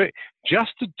 or we're doing it just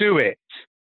to do it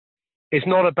is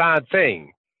not a bad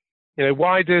thing. You know,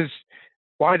 why does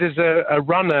a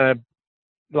runner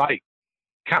like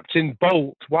Captain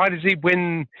Bolt, why does he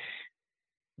win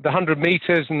the 100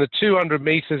 meters and the 200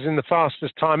 meters in the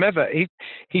fastest time ever?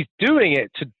 He's doing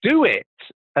it to do it,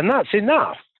 and that's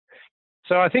enough.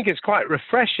 So I think it's quite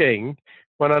refreshing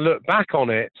when I look back on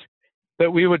it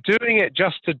that we were doing it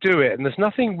just to do it, and there's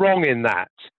nothing wrong in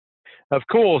that. Of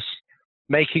course,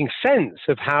 making sense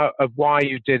of why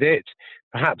you did it,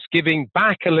 perhaps giving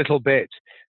back a little bit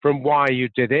from why you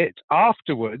did it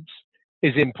afterwards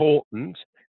is important,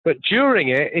 but during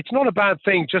it, it's not a bad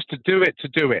thing just to do it to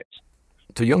do it.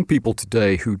 To young people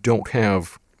today who don't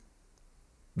have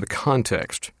the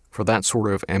context for that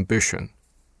sort of ambition,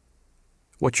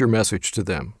 what's your message to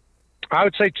them? I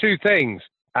would say two things.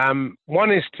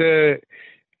 One is to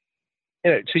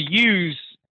use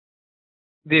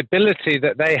the ability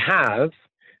that they have,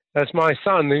 as my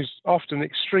son, who's often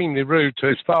extremely rude to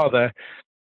his father,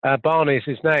 Barney is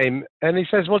his name, and he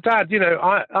says, well, Dad,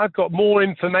 I've got more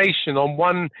information on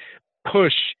one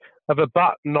push of a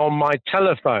button on my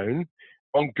telephone,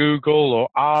 on Google or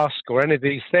Ask or any of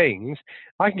these things.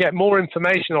 I can get more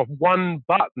information off one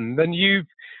button than you've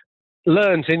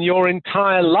learned in your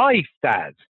entire life,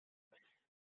 Dad.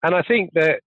 And I think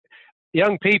that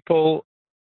young people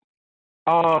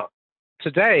are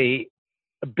today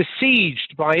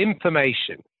besieged by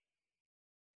information,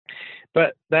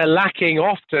 but they're lacking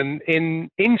often in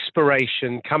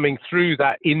inspiration coming through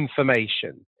that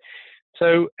information.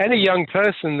 So any young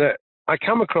person that I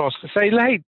come across to say,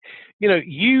 hey,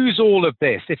 use all of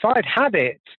this. If I'd had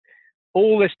it,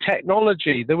 all this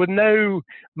technology, there were no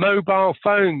mobile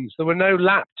phones, there were no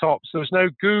laptops, there was no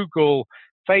Google,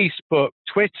 Facebook,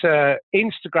 Twitter,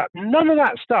 Instagram, none of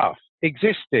that stuff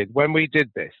existed when we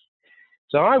did this.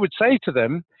 So I would say to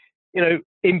them,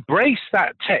 embrace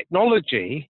that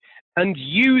technology and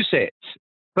use it.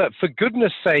 But for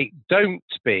goodness sake, don't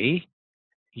be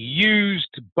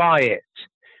used by it,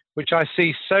 which I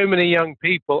see so many young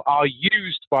people are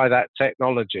used by that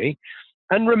technology.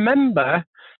 And remember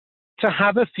to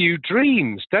have a few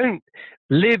dreams. Don't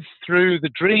live through the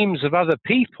dreams of other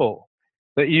people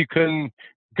that you can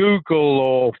Google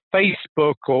or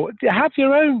Facebook, or have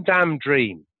your own damn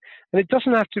dream. And it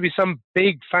doesn't have to be some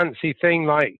big fancy thing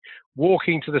like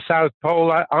walking to the South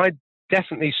Pole. I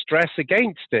definitely stress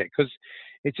against it because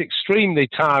it's extremely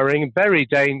tiring and very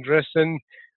dangerous, and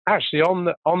actually on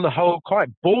the whole quite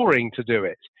boring to do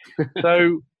it.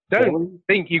 So don't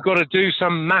think you've got to do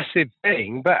some massive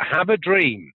thing, but have a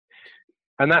dream.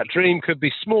 And that dream could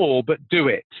be small, but do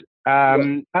it.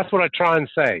 That's what I try and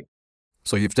say.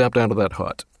 So you've stepped out of that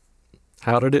hut.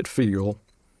 How did it feel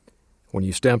when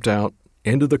you stepped out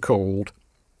into the cold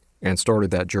and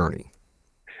started that journey?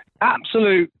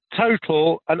 Absolute,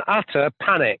 total and utter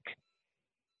panic.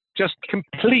 Just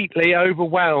completely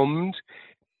overwhelmed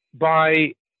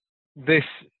by this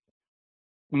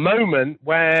moment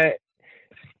where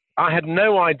I had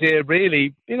no idea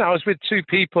really. I was with two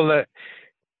people that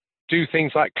do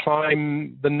things like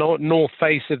climb the north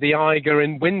face of the Eiger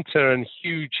in winter and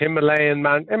huge Himalayan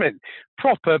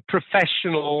proper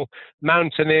professional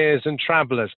mountaineers and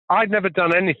travelers. I'd never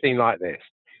done anything like this.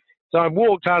 So I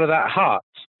walked out of that hut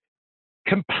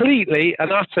completely and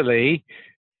utterly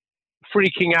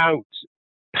freaking out,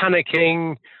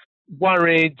 panicking,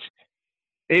 worried.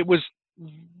 It was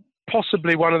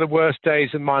possibly one of the worst days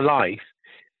of my life.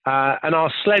 And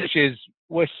our sledges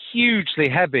were hugely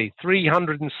heavy,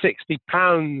 360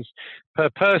 pounds per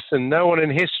person. No one in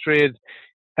history had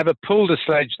ever pulled a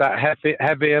sledge that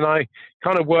heavy, and I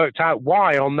kind of worked out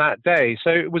why on that day.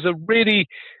 So it was a really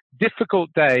difficult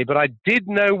day, but I did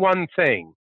know one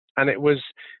thing, and it was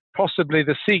possibly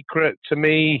the secret to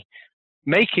me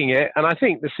making it, and I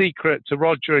think the secret to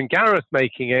Roger and Gareth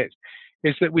making it,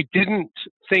 is that we didn't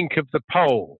think of the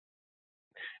pole.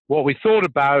 What we thought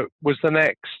about was the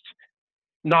next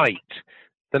night,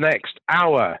 the next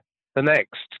hour, the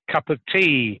next cup of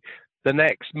tea, the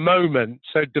next moment.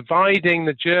 So dividing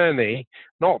the journey,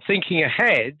 not thinking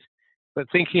ahead, but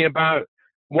thinking about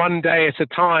one day at a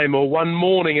time, or one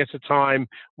morning at a time,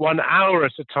 1 hour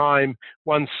at a time,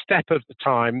 one step at a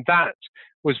time. That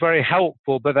was very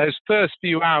helpful. But those first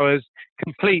few hours,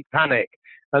 complete panic.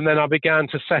 And then I began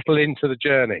to settle into the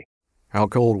journey. How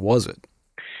cold was it?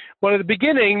 Well, at the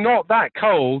beginning, not that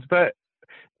cold, but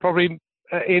probably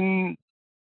in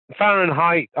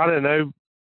Fahrenheit, I don't know,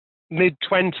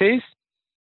 mid-20s.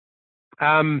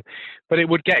 But it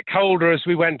would get colder as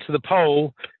we went to the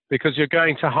pole, because you're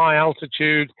going to high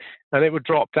altitude, and it would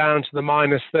drop down to the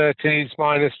minus 30s,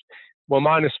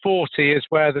 minus 40 is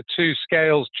where the two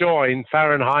scales join,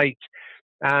 Fahrenheit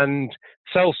and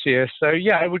Celsius. So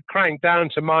yeah, it would crank down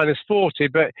to minus 40,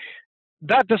 but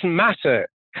that doesn't matter.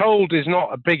 Cold is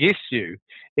not a big issue.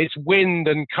 It's wind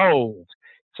and cold.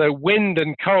 So wind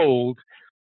and cold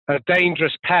are a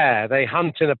dangerous pair. They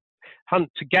hunt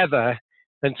together,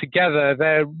 and together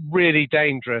they're really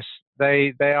dangerous.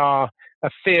 They are a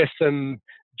fearsome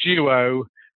duo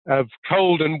of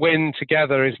cold and wind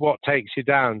together is what takes you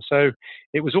down. So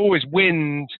it was always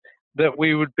wind that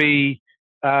we would be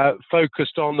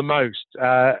focused on the most,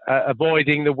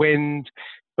 avoiding the wind.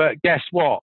 But guess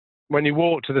what? When you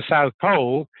walk to the South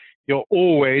Pole, you're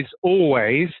always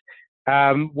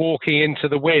walking into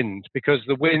the wind, because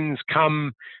the winds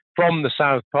come from the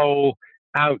South Pole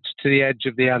out to the edge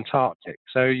of the Antarctic.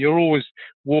 So you're always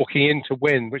walking into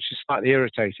wind, which is slightly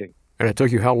irritating. And it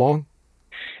took you how long?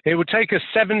 It would take us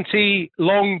 70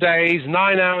 long days,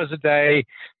 9 hours a day,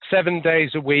 7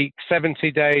 days a week,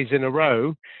 70 days in a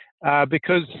row,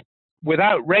 because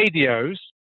without radios,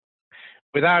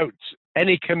 without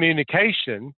any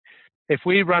communication, if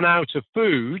we run out of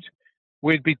food,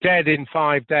 we'd be dead in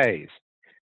 5 days.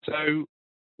 So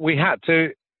we had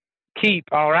to keep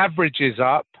our averages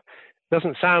up.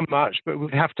 Doesn't sound much, but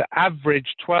we'd have to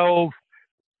average 12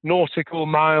 nautical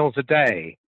miles a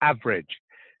day, average.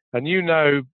 And you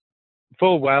know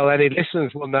full well, any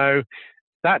listeners will know,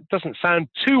 that doesn't sound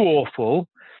too awful,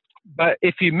 but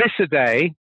if you miss a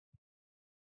day,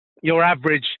 your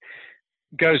average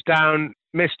goes down.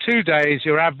 Miss 2 days,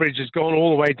 your average has gone all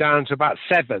the way down to about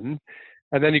 7,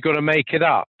 and then you've got to make it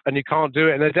up, and you can't do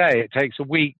it in a day. It takes a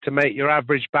week to make your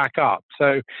average back up.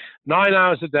 So 9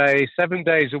 hours a day, 7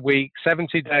 days a week,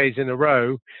 70 days in a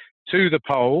row to the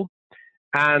pole.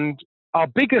 And our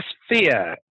biggest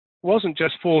fear wasn't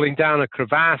just falling down a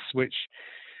crevasse, which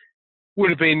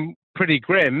would have been pretty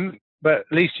grim, but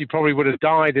at least you probably would have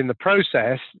died in the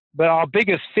process. But our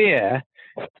biggest fear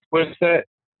was that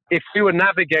if we were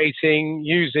navigating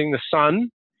using the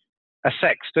sun, a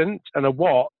sextant, and a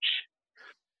watch,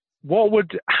 what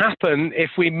would happen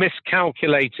if we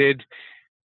miscalculated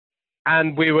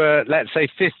and we were, let's say,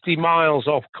 50 miles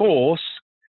off course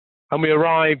and we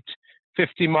arrived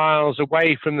 50 miles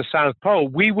away from the South Pole?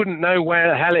 We wouldn't know where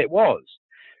the hell it was.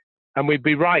 And we'd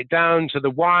be right down to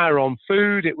the wire on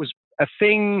food. It was a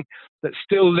thing that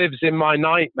still lives in my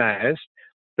nightmares,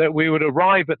 that we would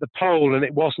arrive at the pole and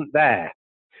it wasn't there.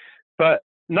 But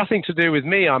nothing to do with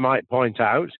me, I might point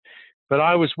out. But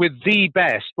I was with the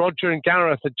best. Roger and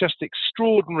Gareth are just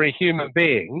extraordinary human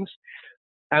beings,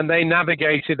 and they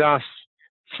navigated us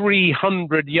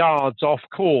 300 yards off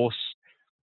course.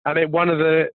 And it one of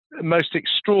the most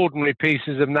extraordinary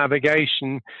pieces of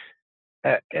navigation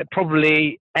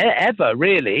probably ever,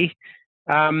 really,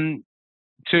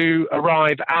 to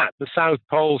arrive at the South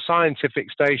Pole Scientific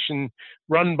Station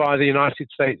run by the United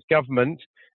States government.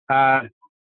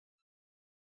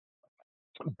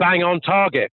 Bang on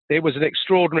target. It was an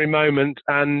extraordinary moment,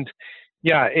 and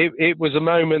yeah, it was a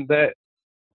moment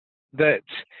that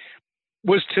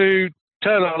was to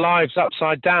turn our lives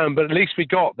upside down, but at least we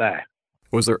got there.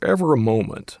 Was there ever a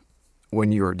moment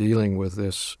when you were dealing with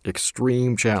this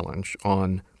extreme challenge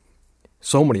on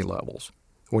so many levels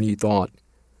when you thought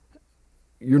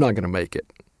you're not going to make it?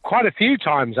 Quite a few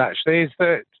times, actually, is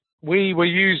that we were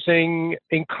using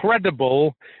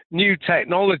incredible new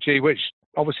technology, which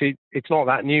obviously it's not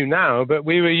that new now, but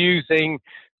we were using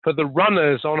for the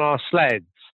runners on our sleds.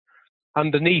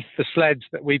 Underneath the sleds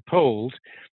that we pulled,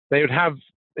 they would have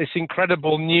this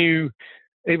incredible new,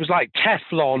 it was like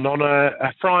Teflon on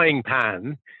a frying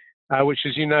pan, which,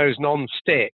 as you know, is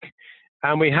non-stick.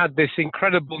 And we had this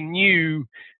incredible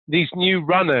these new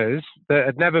runners that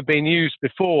had never been used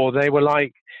before. They were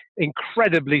like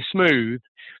incredibly smooth.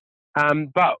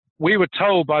 But we were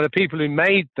told by the people who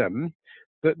made them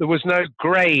that there was no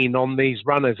grain on these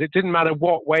runners. It didn't matter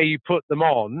what way you put them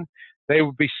on, they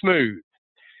would be smooth.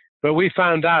 But we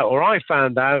found out, or I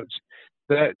found out,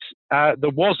 that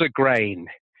there was a grain.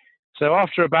 So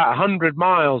after about 100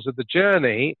 miles of the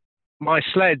journey, my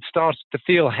sled started to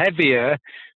feel heavier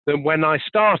than when I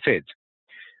started.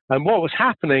 And what was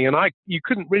happening, and you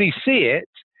couldn't really see it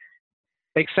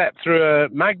except through a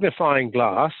magnifying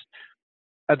glass,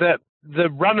 that the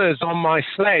runners on my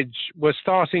sledge were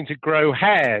starting to grow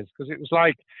hairs, because it was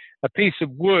like a piece of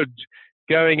wood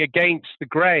going against the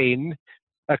grain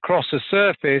across a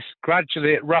surface.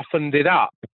 Gradually it roughened it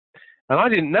up. And I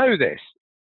didn't know this.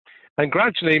 And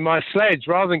gradually my sledge,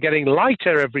 rather than getting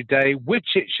lighter every day, which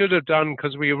it should have done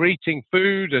because we were eating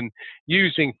food and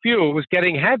using fuel, was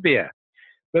getting heavier.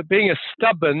 But being a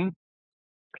stubborn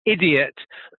idiot,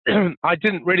 I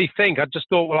didn't really think. I just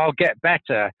thought, well, I'll get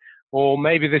better, or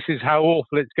maybe this is how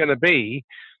awful it's going to be.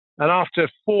 And after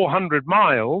 400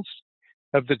 miles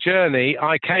of the journey,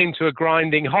 I came to a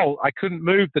grinding halt. I couldn't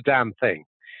move the damn thing.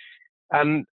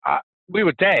 And we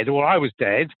were dead, or I was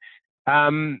dead,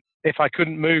 if I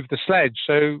couldn't move the sledge.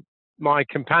 So my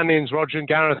companions, Roger and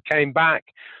Gareth, came back,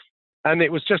 and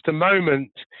it was just a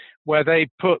moment where they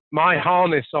put my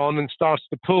harness on and started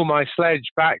to pull my sledge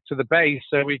back to the base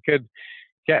so we could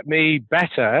get me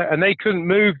better, and they couldn't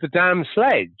move the damn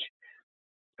sledge.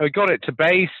 We got it to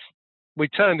base, we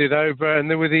turned it over, and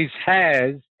there were these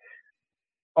hairs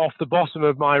off the bottom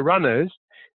of my runners,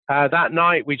 That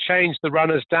night, we changed the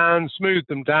runners down, smoothed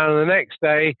them down, and the next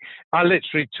day, I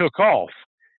literally took off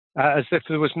as if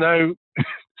there was no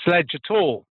sledge at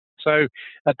all. So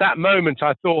at that moment,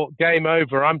 I thought, game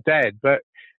over, I'm dead. But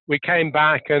we came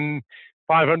back, and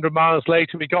 500 miles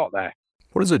later, we got there.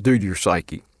 What does it do to your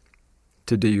psyche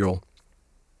to deal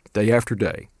day after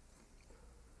day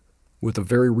with a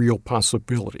very real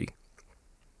possibility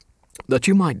that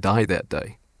you might die that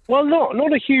day? Well,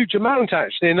 not a huge amount,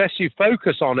 actually, unless you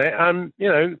focus on it. And,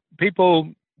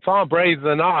 people far braver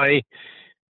than I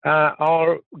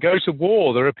go to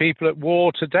war. There are people at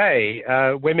war today,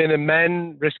 women and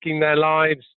men risking their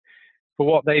lives for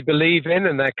what they believe in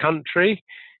and their country.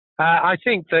 I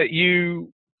think that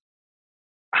you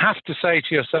have to say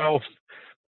to yourself,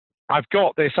 I've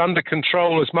got this under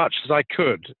control as much as I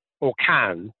could or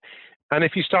can. And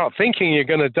if you start thinking you're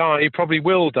going to die, you probably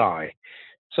will die.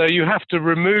 So you have to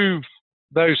remove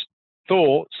those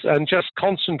thoughts and just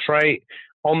concentrate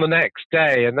on the next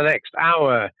day and the next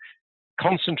hour.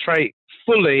 Concentrate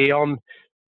fully on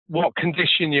what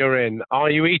condition you're in. Are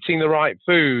you eating the right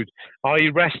food? Are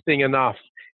you resting enough?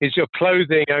 Is your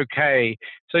clothing okay?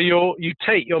 So you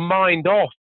take your mind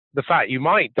off the fact you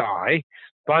might die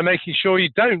by making sure you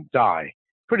don't die.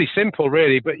 Pretty simple,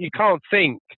 really, but you can't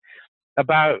think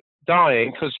about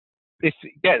dying because if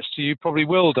it gets to you, you probably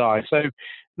will die. So,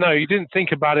 no, you didn't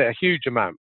think about it a huge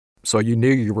amount. So you knew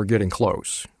you were getting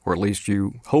close, or at least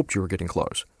you hoped you were getting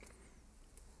close.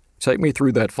 Take me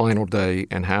through that final day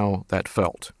and how that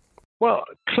felt. Well,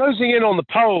 closing in on the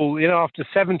pole, after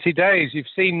 70 days, you've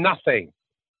seen nothing.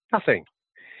 Nothing.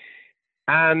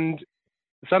 And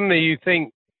suddenly you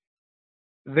think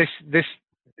this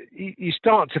you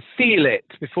start to feel it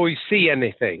before you see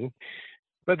anything.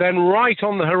 But then right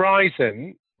on the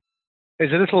horizon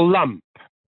is a little lump.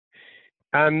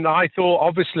 And I thought,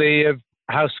 obviously, of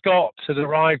how Scott had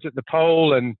arrived at the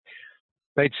pole and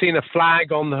they'd seen a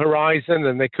flag on the horizon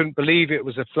and they couldn't believe it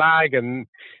was a flag, and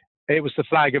it was the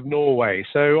flag of Norway.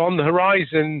 So on the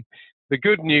horizon, the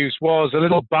good news was a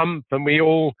little bump, and we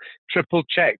all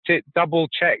triple-checked it,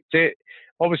 double-checked it.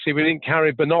 Obviously, we didn't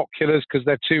carry binoculars because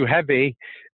they're too heavy,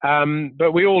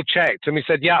 but we all checked and we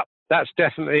said, yeah, that's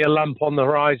definitely a lump on the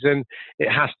horizon.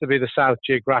 It has to be the South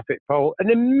Geographic Pole. An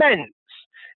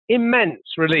immense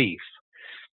relief.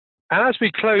 And as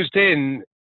we closed in,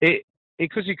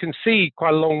 because you can see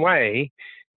quite a long way,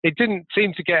 it didn't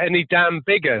seem to get any damn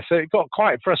bigger. So it got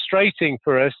quite frustrating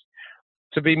for us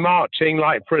to be marching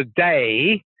like for a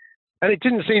day, and it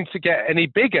didn't seem to get any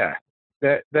bigger.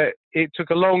 That it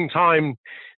took a long time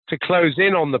to close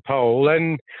in on the pole,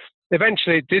 and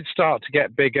eventually it did start to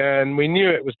get bigger, and we knew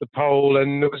it was the pole,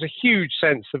 and there was a huge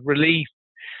sense of relief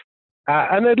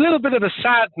and a little bit of a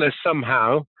sadness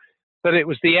somehow that it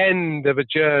was the end of a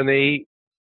journey.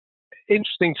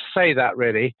 Interesting to say that,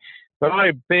 really. But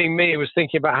I, being me, was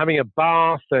thinking about having a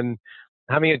bath and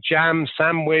having a jam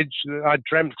sandwich that I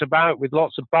dreamt about with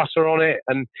lots of butter on it.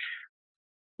 And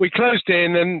we closed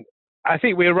in, and I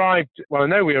think we arrived, well, I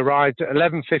know we arrived at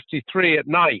 11:53 at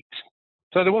night.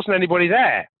 So there wasn't anybody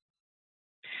there.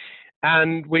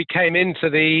 And we came into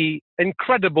the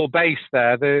incredible base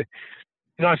there. The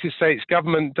United States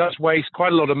government does waste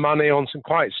quite a lot of money on some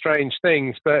quite strange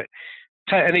things, but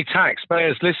any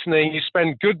taxpayers listening, you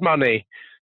spend good money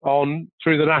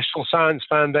through the National Science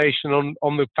Foundation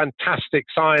on the fantastic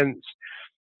science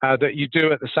that you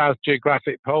do at the South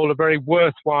Geographic Pole, a very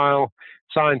worthwhile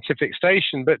scientific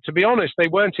station. But to be honest, they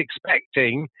weren't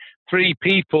expecting 3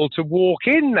 people to walk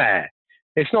in there.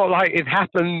 It's not like it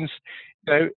happens,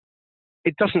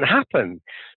 it doesn't happen.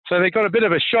 So they got a bit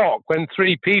of a shock when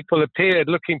 3 people appeared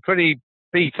looking pretty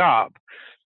beat up,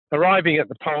 arriving at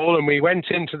the pole, and we went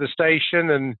into the station,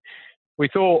 and we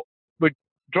thought we'd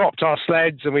dropped our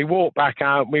sleds, and we walked back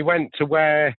out, and we went to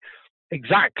where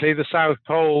exactly the South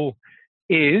Pole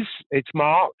is. It's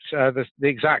marked, the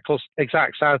exact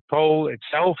South Pole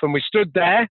itself, and we stood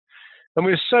there, and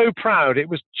we were so proud. It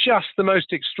was just the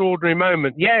most extraordinary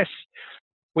moment. Yes,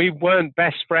 we weren't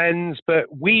best friends, but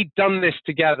we'd done this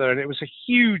together, and it was a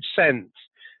huge sense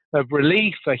of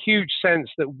relief, a huge sense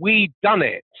that we'd done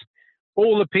it.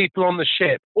 All the people on the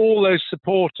ship, all those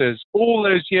supporters, all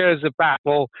those years of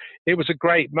battle, it was a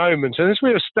great moment. And as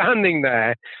we were standing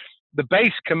there, the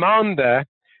base commander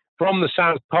from the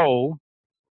South Pole,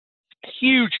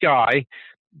 huge guy,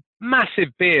 massive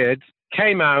beard,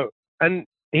 came out, and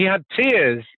he had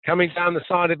tears coming down the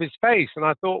side of his face. And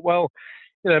I thought, well,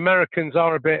 Americans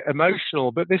are a bit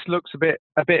emotional, but this looks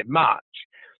a bit much.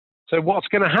 So what's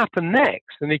going to happen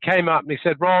next? And he came up and he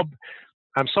said, Rob,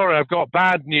 I'm sorry, I've got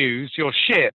bad news. Your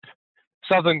ship,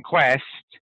 Southern Quest,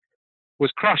 was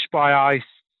crushed by ice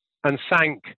and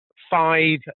sank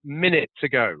 5 minutes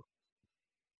ago.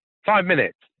 5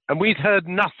 minutes. And we'd heard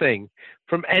nothing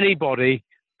from anybody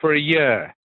for a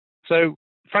year. So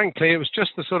frankly, it was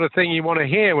just the sort of thing you want to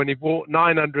hear when you've walked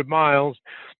 900 miles,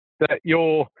 that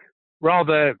your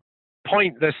rather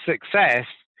pointless success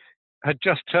had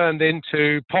just turned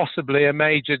into possibly a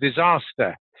major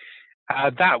disaster.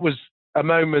 That was a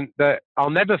moment that I'll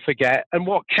never forget. And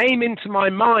what came into my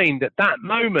mind at that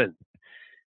moment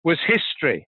was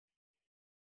history.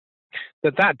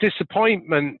 That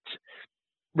disappointment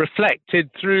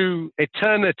reflected through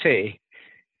eternity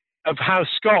of how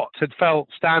Scott had felt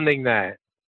standing there.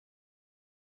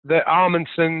 That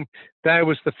Amundsen, there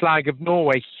was the flag of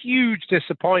Norway. Huge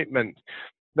disappointment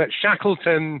that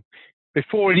Shackleton,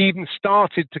 before he even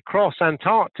started to cross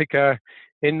Antarctica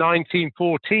in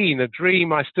 1914, a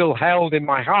dream I still held in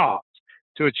my heart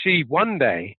to achieve one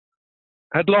day,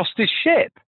 had lost his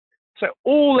ship. So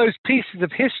all those pieces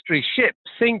of history, ship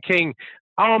sinking,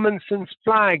 Amundsen's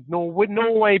flag,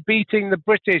 Norway beating the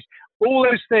British, all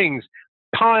those things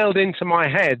piled into my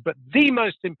head. But the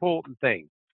most important thing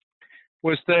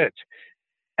was that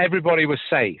everybody was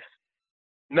safe.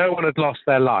 No one had lost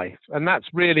their life. And that's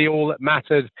really all that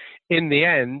mattered in the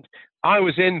end. I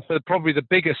was in for probably the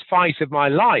biggest fight of my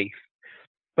life,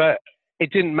 but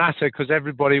it didn't matter because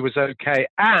everybody was okay.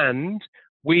 And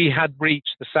we had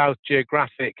reached the South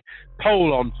Geographic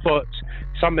Pole on foot,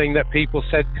 something that people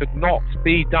said could not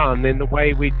be done in the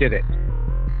way we did it.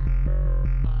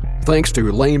 Thanks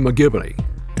to Lane McGibney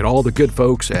and all the good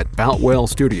folks at Boutwell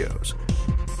Studios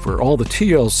for all the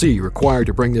TLC required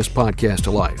to bring this podcast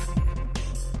to life,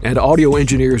 and audio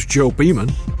engineers Joe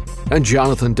Beeman and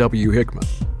Jonathan W. Hickman.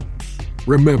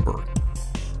 Remember,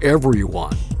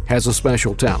 everyone has a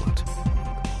special talent.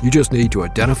 You just need to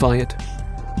identify it,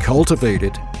 cultivate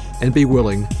it, and be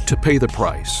willing to pay the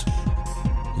price.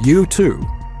 You too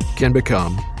can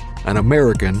become an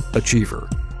American achiever.